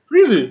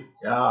 Really?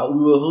 Yeah,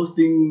 we were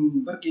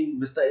hosting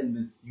Mr. and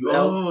Miss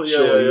UL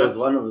show. He was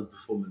one of the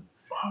performers.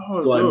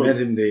 So dope. I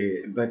met him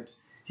there. But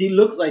he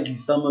looks like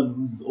he's someone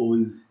who's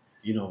always,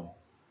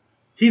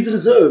 He's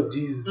reserved.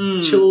 He's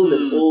chilled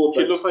and all.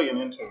 He looks like an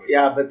introvert.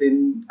 Yeah, but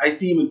then I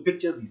see him in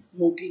pictures. He's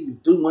smoking. He's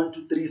doing 1,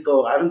 2, 3.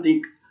 So I don't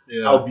think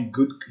I'll be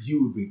good. He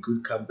would be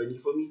good company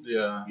for me.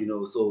 Yeah.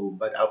 So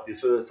but I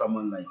prefer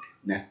someone like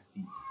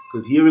Nassisi,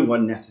 because hearing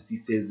what Nassisi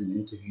says in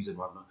interviews and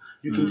whatnot,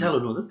 you can tell.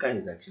 No, this guy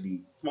is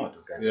actually smart.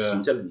 This guy is actually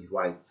intelligent. He's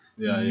wise.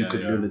 You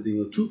could learn a thing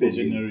or two from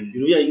him.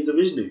 He's a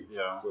visionary.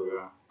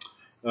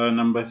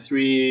 Number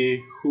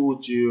 3, who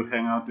would you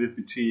hang out with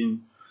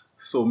between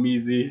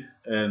Somizi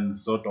and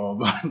Zoto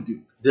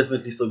Bantu?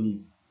 Definitely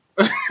Somizi.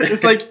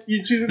 It's like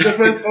you choosing the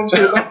first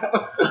option.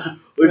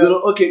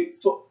 Okay,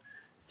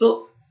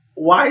 so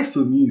why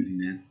Somizi,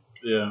 man?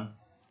 Yeah.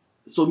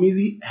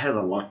 Somizi has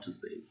a lot to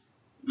say.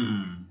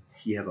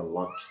 He has a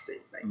lot to say.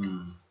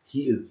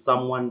 He is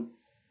someone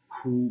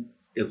who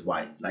is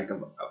wise. Like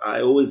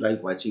I always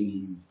like watching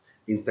his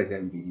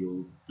Instagram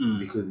videos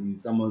because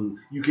he's someone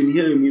you can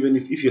hear him even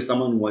if you're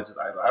someone who watches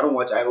Idols. I don't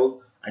watch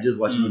Idols. I just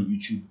watch him on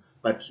YouTube.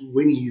 But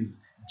when he's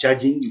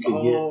judging, you can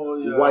hear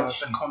what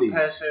he's saying.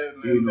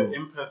 The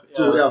empathy.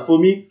 So for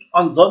me,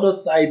 on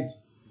Zodo's side,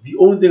 the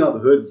only thing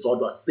I've heard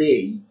Zodo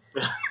say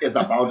is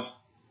about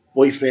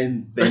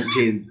boyfriend Ben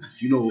 10s,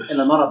 and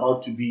I'm not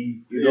about to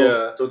be,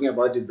 talking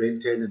about the Ben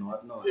 10 and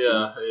whatnot.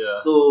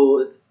 So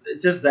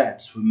it's just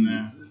that for me.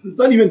 It's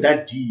not even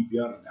that deep.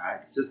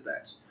 It's just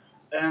that.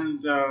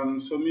 And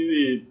so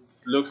maybe it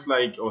looks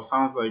like or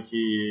sounds like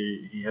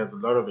he has a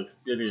lot of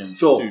experience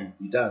too.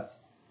 He does.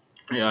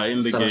 Yeah, in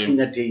the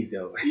Sarafina game. Days,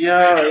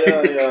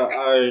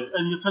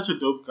 And he's such a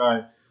dope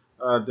guy.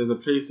 There's a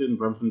place in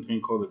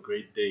Braamfontein called the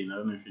Great Dane. I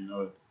don't know if you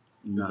know it.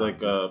 It's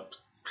like a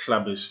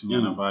clubbish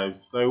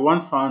vibes. I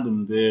once found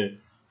him there.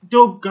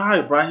 Dope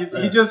guy, bro.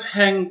 He just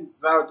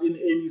hangs out in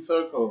any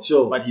circle.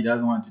 But he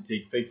doesn't want to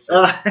take pictures.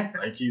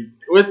 Like he's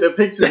with the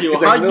picture, he'll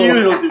hug you,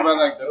 he'll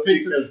develop the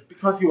picture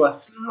because he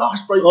was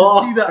sloshed, but you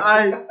can see the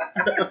eyes.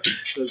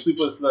 The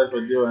super slush,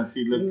 but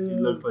he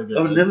looks like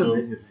I've never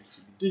met him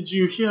actually. Did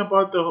you hear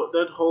about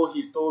that whole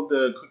he stole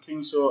the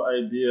cooking show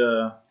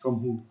idea from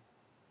who?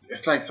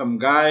 It's like some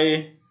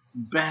guy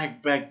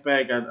back.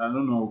 I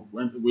don't know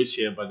which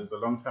year, but it's a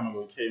long time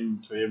ago. Came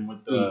to him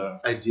with the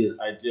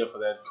idea for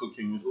that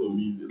cooking is so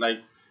easy.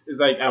 Like it's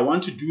like I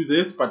want to do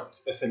this,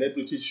 but a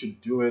celebrity should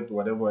do it,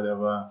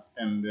 whatever.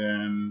 And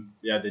then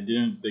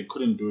they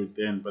couldn't do it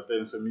then, but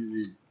then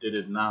Somizi did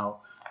it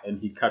now, and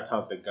he cut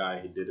out the guy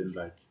he didn't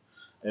like.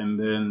 And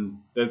then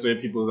that's where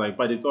people's like,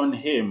 but it's on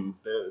him.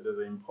 There's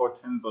an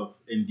importance of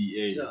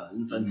NDA.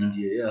 Inside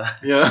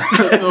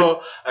NDA,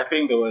 So I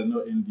think there were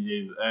no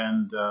NDAs,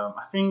 and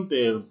I think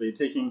they're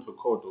taking him to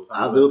court or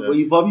something.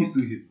 You probably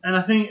sue him. And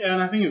I think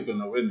he's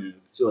gonna win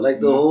it. So like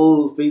the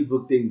whole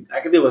Facebook thing, I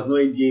think there was no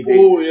NDA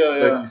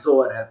there. But you saw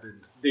what happened.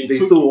 They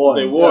still won.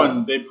 They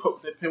won. They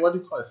pay what do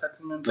you call a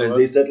settlement? And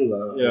they settled.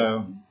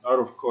 Out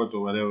of court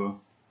or whatever.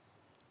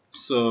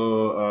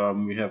 So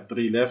we have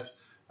 3 left.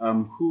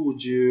 Who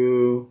would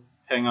you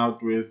hang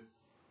out with?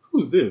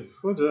 Who's this?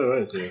 What did I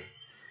write here?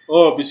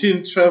 Oh,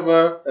 between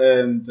Trevor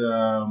and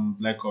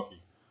Black Coffee.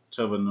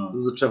 Trevor Noah.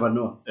 This is Trevor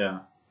Noah. Yeah.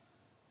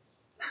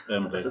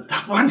 That's a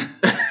tough one.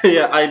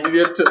 Yeah, I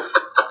needed to.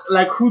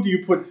 Like, who do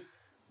you put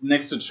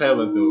next to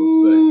Trevor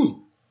though? Like,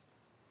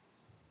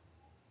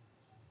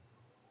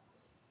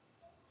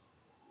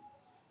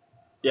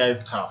 yeah,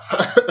 it's tough.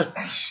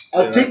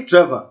 I'll take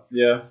Trevor.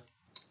 Yeah.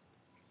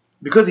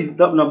 Because he's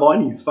number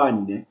one, he's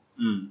funny,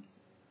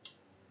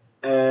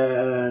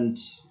 And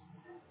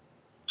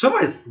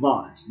Trevor is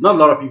smart. Not a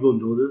lot of people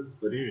know this,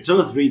 but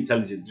Trevor's very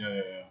intelligent.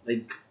 Yeah.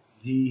 Like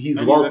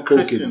he's well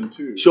spoken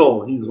too.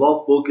 Sure, he's well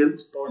spoken.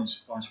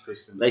 Staunch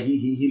Christian. Like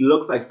he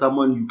looks like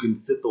someone you can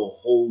sit the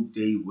whole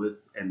day with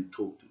and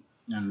talk to.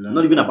 And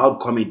not even about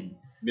comedy,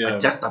 but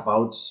just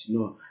about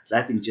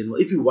life in general.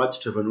 If you watch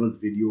Trevor Noah's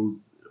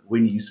videos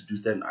when he used to do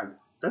stand-up,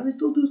 does he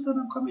still do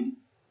stand-up comedy?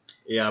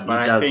 Yeah,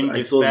 but I think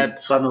it's that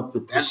son of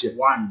Patricia. That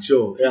one.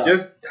 Sure. He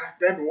just does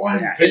that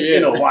one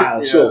in a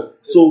while. Sure.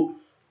 So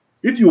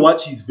if you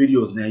watch his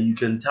videos now, you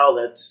can tell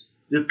that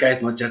this guy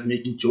is not just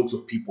making jokes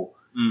of people.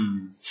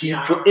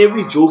 For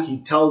every joke he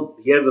tells,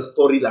 he has a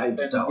storyline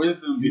to tell.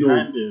 Wisdom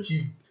behind it.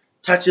 He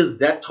touches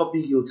that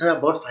topic. He'll tell you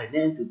about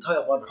finance. He'll tell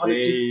you about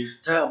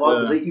politics. Tell you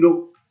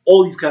about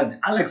all these kinds.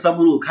 I like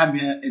someone who will come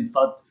here and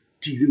start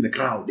teasing the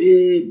crowd.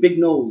 Hey, big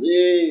nose.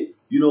 Hey.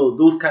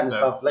 Those kind of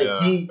stuff.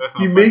 Like he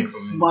makes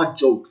smart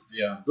jokes.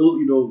 Yeah.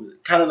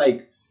 Kind of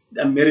like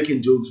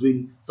American jokes.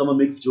 When someone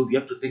makes a joke, you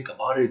have to think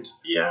about it.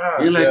 Yeah.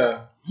 You're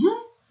like,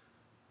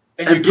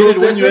 And you get it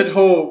when you're at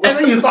home. And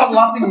then you start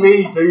laughing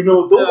later.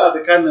 Those are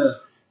the kind of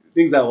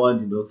things I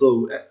want.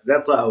 So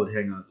that's why I would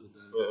hang out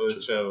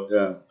with Trevor.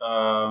 Yeah.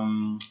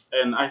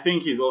 And I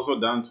think he's also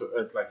down to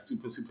earth, like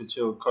super super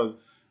chill. Because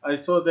I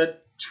saw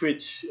that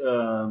Twitch.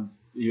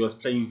 He was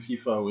playing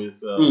FIFA with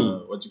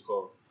what you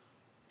call.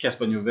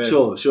 Casper Newvest.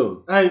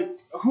 Sure. Like,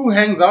 who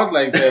hangs out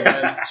like that,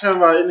 man?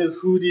 Trevor in his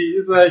hoodie.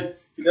 It's like,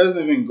 he doesn't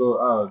even go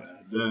out.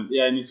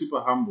 Yeah, and he's super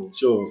humble.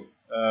 Sure.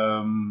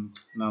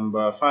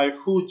 Number 5,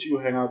 who would you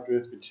hang out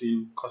with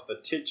between Costa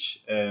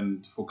Titch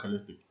and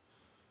Focalistic?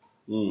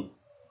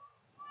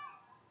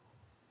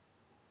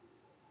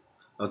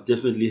 I'll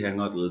definitely hang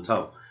out with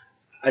Little.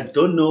 I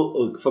don't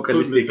know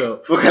focalistic.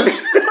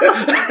 Focalistic.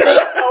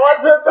 I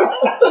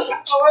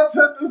once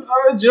heard this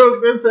other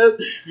joke that said,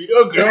 you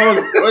know, girls,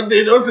 when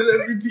they know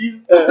celebrities,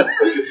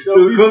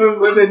 they'll be call them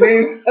by their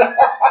name.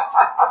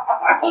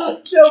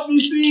 They'll be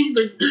seeing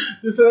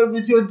the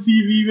celebrity on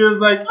TV. It was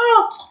like,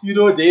 oh, you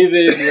know,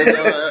 David.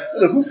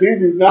 Who's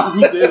David now?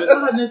 Who's David?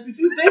 Oh, Nesty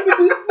sees David.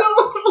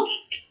 No.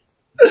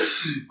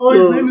 Oh,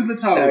 his name is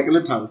Little. Yeah,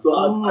 Little. So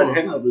I'd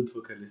hang out with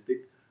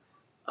focalistic.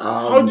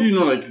 How do you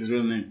know like his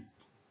real name?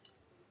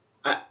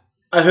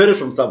 I heard it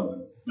from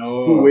someone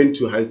who went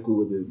to high school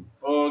with him.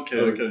 Oh,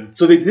 okay.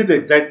 So they did the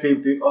exact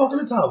same thing. Oh,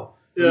 Little.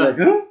 Yeah. I'm like,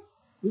 huh?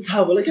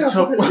 Little, like, yeah.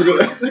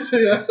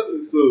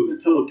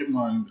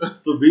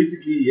 So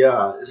basically,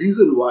 yeah,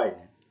 reason why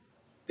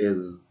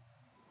is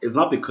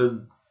not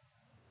because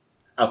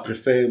I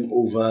prefer him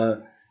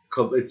over.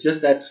 It's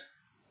just that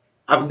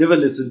I've never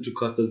listened to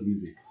Costa's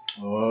music.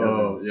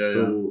 Oh, yeah.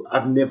 So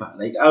I've never,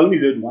 like, I only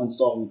heard one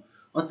song.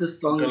 What's this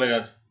song?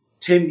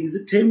 Tembi. Is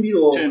it Tembi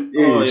or?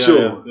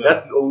 Sure. Yeah.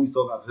 That's the only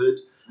song I've heard.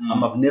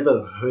 I've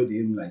never heard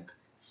him like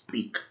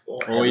speak or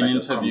have, in like,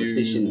 interviews a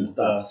conversation and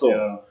stuff.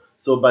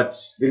 So, but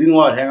the reason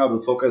why I'd hang out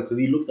with Focus because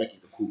he looks like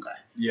he's a cool guy.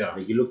 Yeah.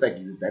 Like he looks like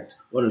he's that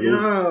one of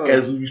those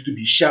guys who used to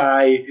be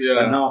shy,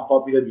 but now are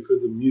popular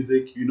because of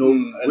music. You know,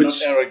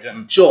 which not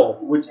arrogant. Sure.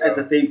 Which at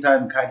the same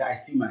time, kind of I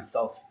see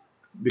myself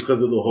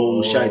because of the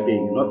whole shy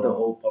thing, not the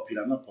whole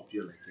popular. I'm not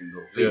popular like him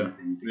though, famous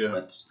anything.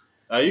 But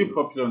are you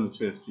popular on the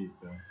Twitter streets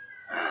though?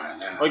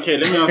 Okay,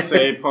 let me not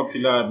say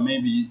popular.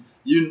 Maybe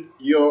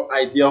your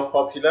idea of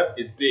popular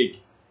is big.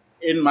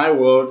 In my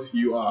world,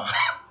 you are.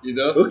 You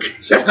know. Okay.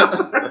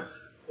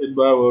 In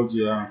my world,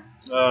 you are.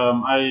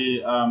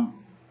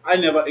 I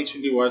never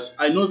actually watched.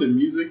 I know the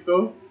music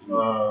though.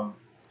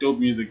 Dope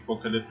music for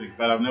Focalistic,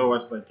 but I've never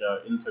watched like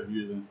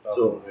interviews and stuff.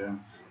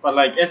 But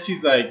like as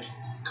he's like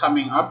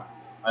coming up,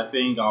 I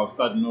think I'll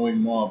start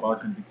knowing more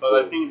about him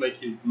because I think like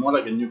he's more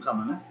like a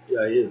newcomer, no?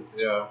 Yeah, he is.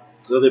 Yeah.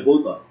 So they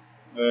both are.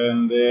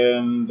 And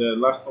then the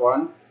last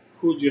one,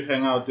 who'd you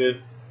hang out with?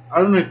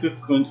 I don't know if this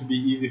is going to be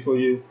easy for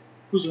you.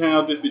 Who'd you hang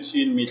out with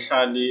between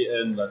Mihlali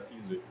and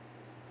Lasizwe?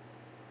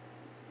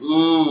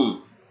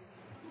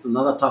 It's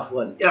another tough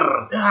one.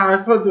 Yeah, I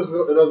thought it was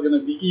going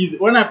to be easy.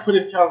 When I put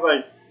it, I was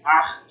like,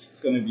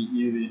 it's going to be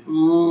easy.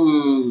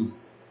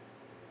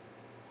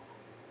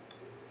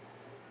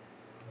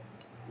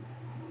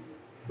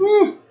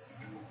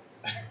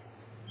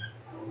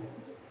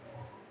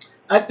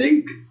 I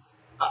think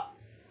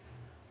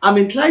I'm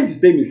inclined to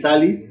say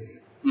Mihlali,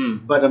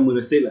 but I'm going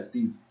to say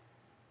Lasizwe.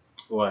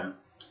 Why?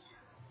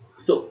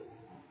 So,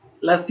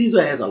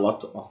 Lasizwe has a lot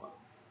to offer,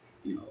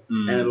 you know,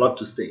 and a lot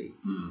to say.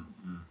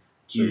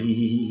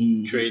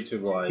 He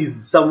creative wise.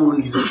 He's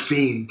someone. He's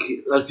very.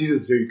 Lasizwe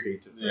is very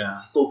creative. Yeah,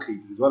 he's so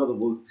creative. He's one of the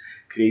most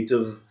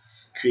creative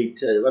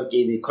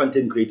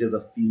content creators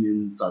I've seen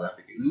in South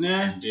Africa.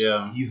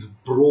 Yeah, he's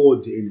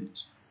broad in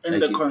it. And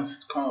like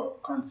the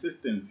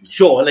consistency.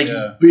 Sure, like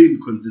he's been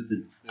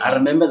consistent. Yeah. I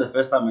remember the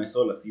first time I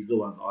saw Lasizwe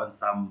was on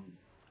some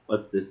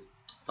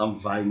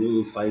Vine,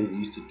 those Vines he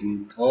used to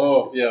do.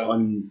 Oh, yeah.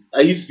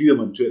 I used to see them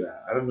on Twitter.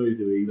 I don't know if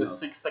they were even the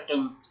 6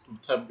 seconds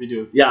type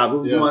videos. Yeah,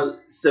 those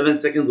ones 7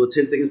 seconds or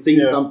 10 seconds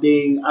saying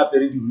something up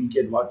every week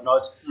and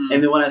whatnot.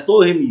 And then when I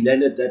saw him, he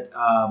landed that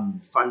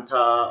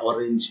Fanta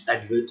orange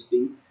advert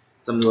thing.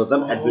 There was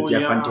some advert,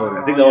 Fanta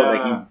orange. I think that was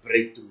like his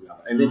breakthrough.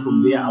 And then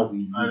from there,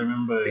 I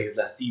remember there's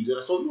Lasizwe.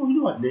 I thought, you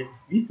know what,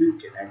 these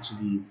things can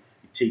actually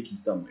take you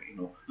somewhere, you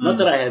know. Not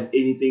that I have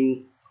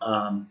anything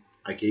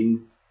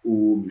against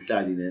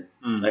Mihlali.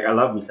 Like I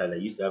love Mihlali. I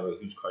used to have a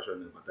huge crush on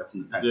him, but that's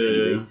in the past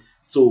anyway.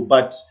 So,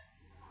 but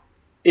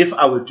if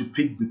I were to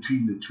pick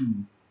between the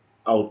two,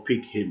 I would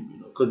pick him, you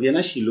know, because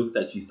Yana, she looks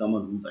like she's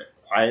someone who's like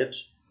quiet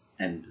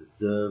and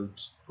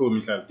reserved.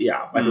 Mihlali.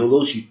 Yeah, but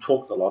although she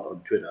talks a lot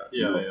on Twitter,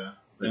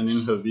 and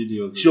in her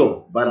videos,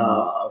 sure, but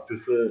I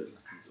prefer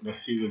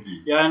Lasizwe.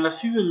 Yeah, and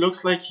Lasizwe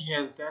looks like he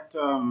has that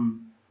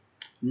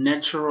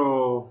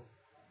natural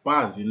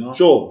buzz, you know?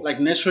 Sure. Like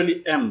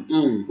naturally amped.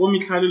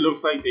 Mihlali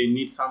looks like they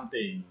need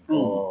something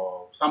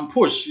or some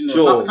push, you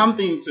know,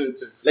 something to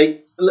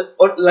like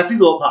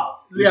Lasizwe power.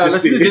 Yeah,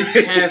 Lasizwe just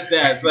has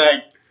that. It's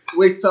like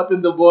wakes up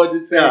in the morning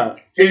and says,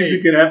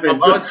 anything can happen.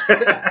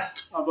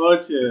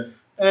 About you.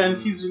 And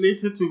he's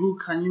related to who?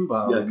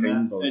 Kanyimba. Yeah,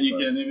 Kanyimba. And you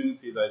can even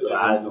see that.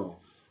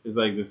 It's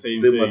like the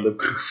same thing.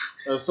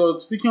 So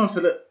speaking of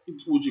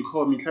would you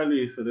call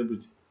Mihlali a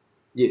celebrity?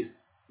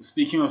 Yes.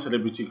 Speaking of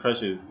celebrity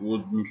crushes,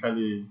 would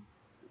Mihlali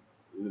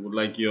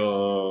like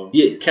your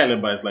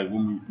caliber is like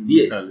Mihlali?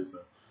 Yes.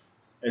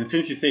 And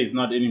since you say it's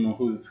not anymore,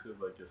 who's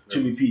like your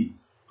celebrity? Chili P.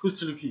 Who's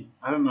Chili P?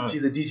 I don't know.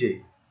 She's a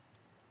DJ.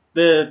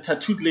 The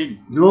tattooed lady.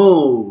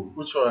 No.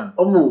 Which one?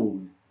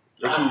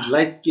 Like she's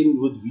light skinned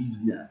with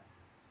weaves now.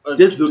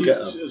 Just look at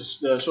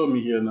her. Show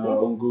me here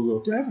now on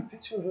Google. Do I have a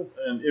picture of her?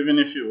 And even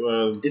if you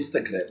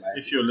Instagram,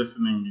 if you're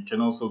listening, you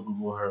can also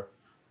Google her.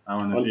 I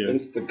want to see her.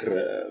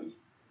 Instagram.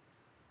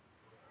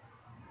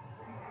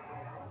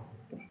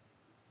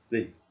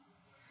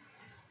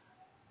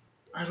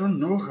 I don't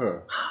know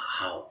her.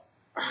 How?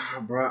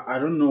 Bruh, I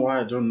don't know why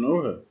I don't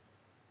know her.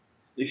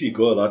 If you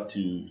go a lot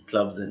to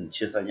clubs and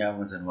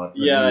chesanyamas and whatnot,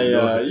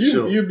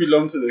 you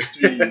belong to the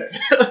streets.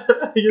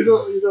 you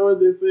know what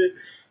they say.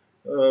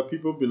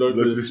 People belong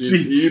to the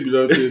streets. You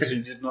belong to the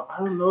streets. I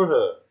don't know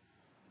her.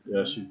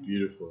 Yeah, she's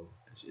beautiful.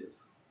 She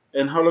is.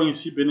 And how long has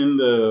she been in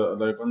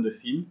on the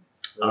scene?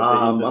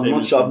 I'm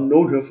not sure. I've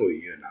known her for a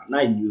year now.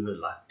 I knew her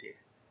last year.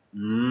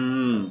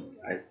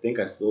 I think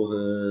I saw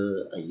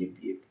her a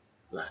year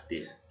last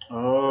year.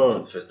 Oh, for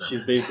the first time.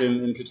 She's based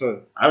in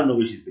Pretoria. I don't know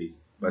where she's based,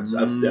 but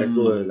I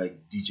saw her like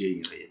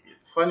DJing in a year.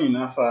 Funny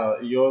enough,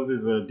 yours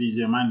is a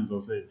DJ. Mine is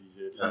also a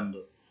DJ.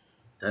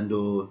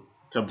 Tando.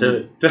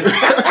 Tabu.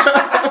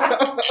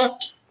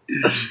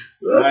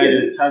 Mine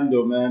is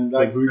Tando, man.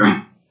 Like,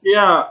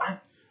 yeah.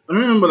 I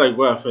remember like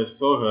where I first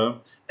saw her,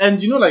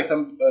 and like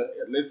some,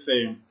 let's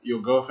say your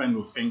girlfriend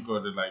will think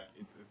that like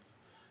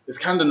it's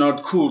kind of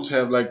not cool to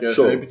have like a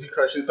celebrity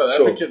crush in South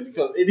Africa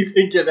because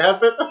anything can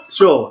happen.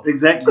 Sure,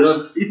 exactly.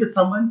 If it's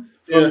someone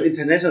from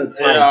international, it's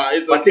fine. Yeah,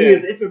 it's okay. But the thing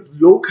is, if it's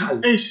local,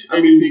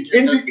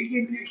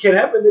 it can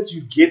happen that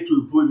you get to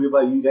a point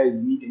where you guys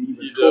meet and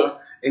even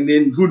talk, and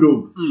then who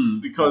knows?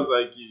 Because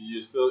like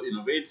you're still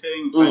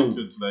innovating, trying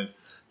to like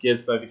get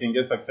stuff. You can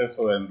get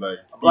successful and like.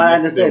 Well, I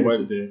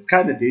understand. It's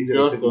kind of dangerous.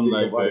 Girls don't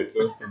like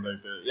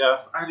that.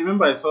 Yes, I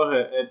remember I saw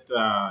her at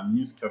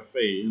News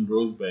Cafe in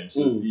Rosebank.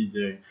 She was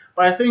DJing.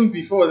 But I think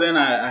before then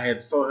I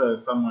had saw her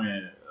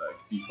somewhere like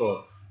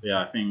before.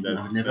 Yeah, I think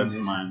that's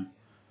mine.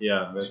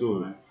 Yeah, that's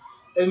mine.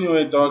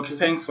 Anyway, dog,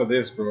 thanks for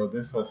this, bro.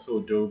 This was so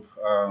dope.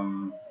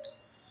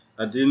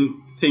 I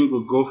didn't think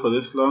we'd go for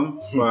this long,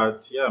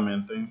 but yeah,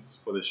 man, thanks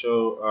for the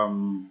show. I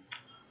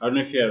don't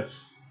know if you have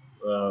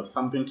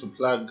something to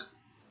plug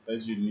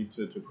that you need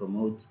to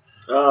promote.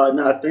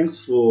 No,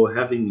 thanks for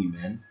having me,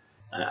 man.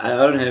 I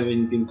don't have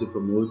anything to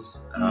promote.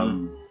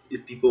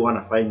 If people want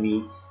to find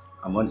me,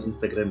 I'm on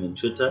Instagram and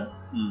Twitter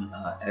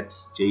at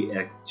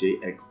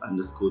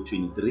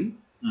jxjx_23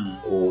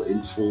 or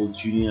info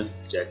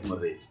Juniours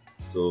Moremi.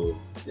 So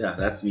yeah,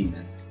 that's me,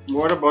 man.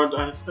 What about?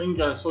 I think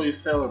I saw you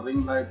sell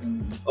ring lights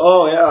and stuff.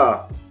 Oh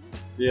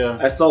yeah.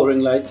 I sell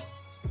ring lights.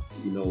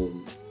 We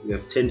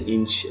have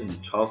 10-inch and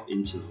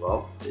 12-inch as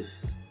well. If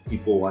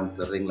people want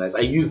the ring lights,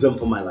 I use them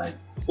for my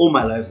lives. All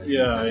my lives.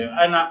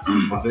 And I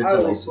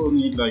also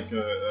need like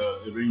a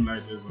ring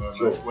light as well.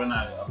 Sure. Like when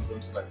I'm going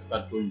to like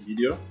start doing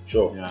video.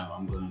 Sure. Yeah,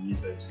 I'm gonna need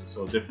that too.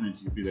 So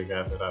definitely you'll be the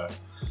guy that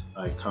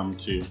I come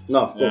to.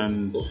 No, of course.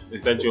 And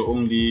is that your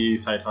only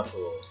side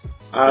hustle?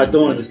 I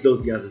don't want to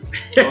disclose the others.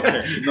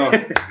 Okay,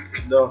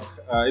 no,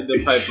 in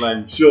the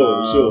pipeline.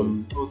 Sure.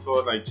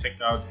 Also, like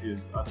check out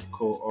his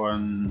article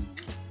on.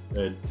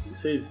 You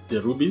say it's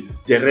the rubies?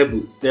 The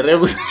rebus. I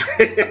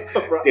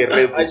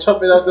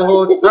chop it out the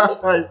whole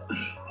time.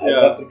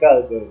 Yeah.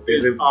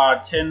 Our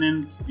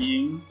tenants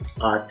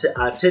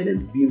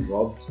being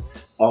robbed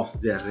of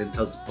their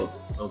rental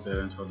deposits.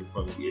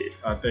 Yes.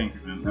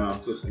 Thanks, man.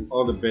 Thanks.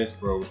 All the best,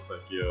 bro, with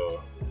like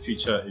your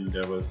future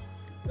endeavors.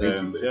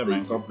 And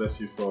man, God bless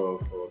you for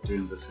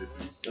doing this with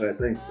me. All right,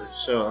 thanks, man.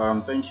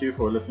 Sure. Thank you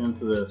for listening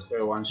to the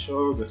Square One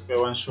Show. The Square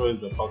One Show is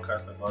the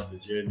podcast about the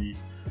journey.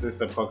 This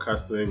is a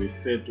podcast where we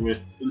sit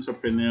with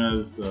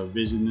entrepreneurs,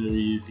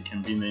 visionaries. You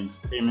can be in the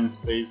entertainment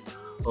space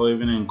or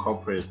even in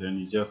corporate, and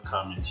you just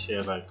come and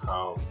share like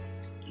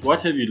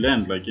what have you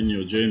learned like in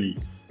your journey.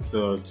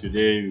 So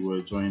today we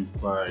were joined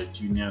by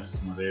Juniours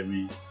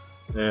Moremi.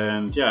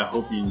 And yeah, I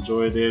hope you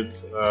enjoyed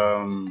it.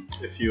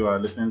 If you are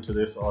listening to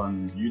this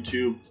on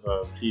YouTube,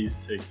 please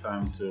take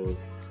time to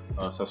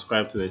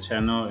subscribe to the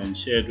channel and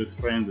share it with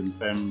friends and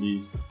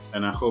family.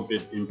 And I hope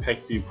it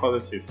impacts you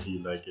positively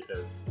like it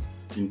has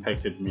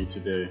impacted me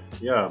today.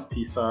 Yeah,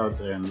 peace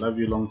out and love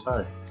you long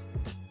time.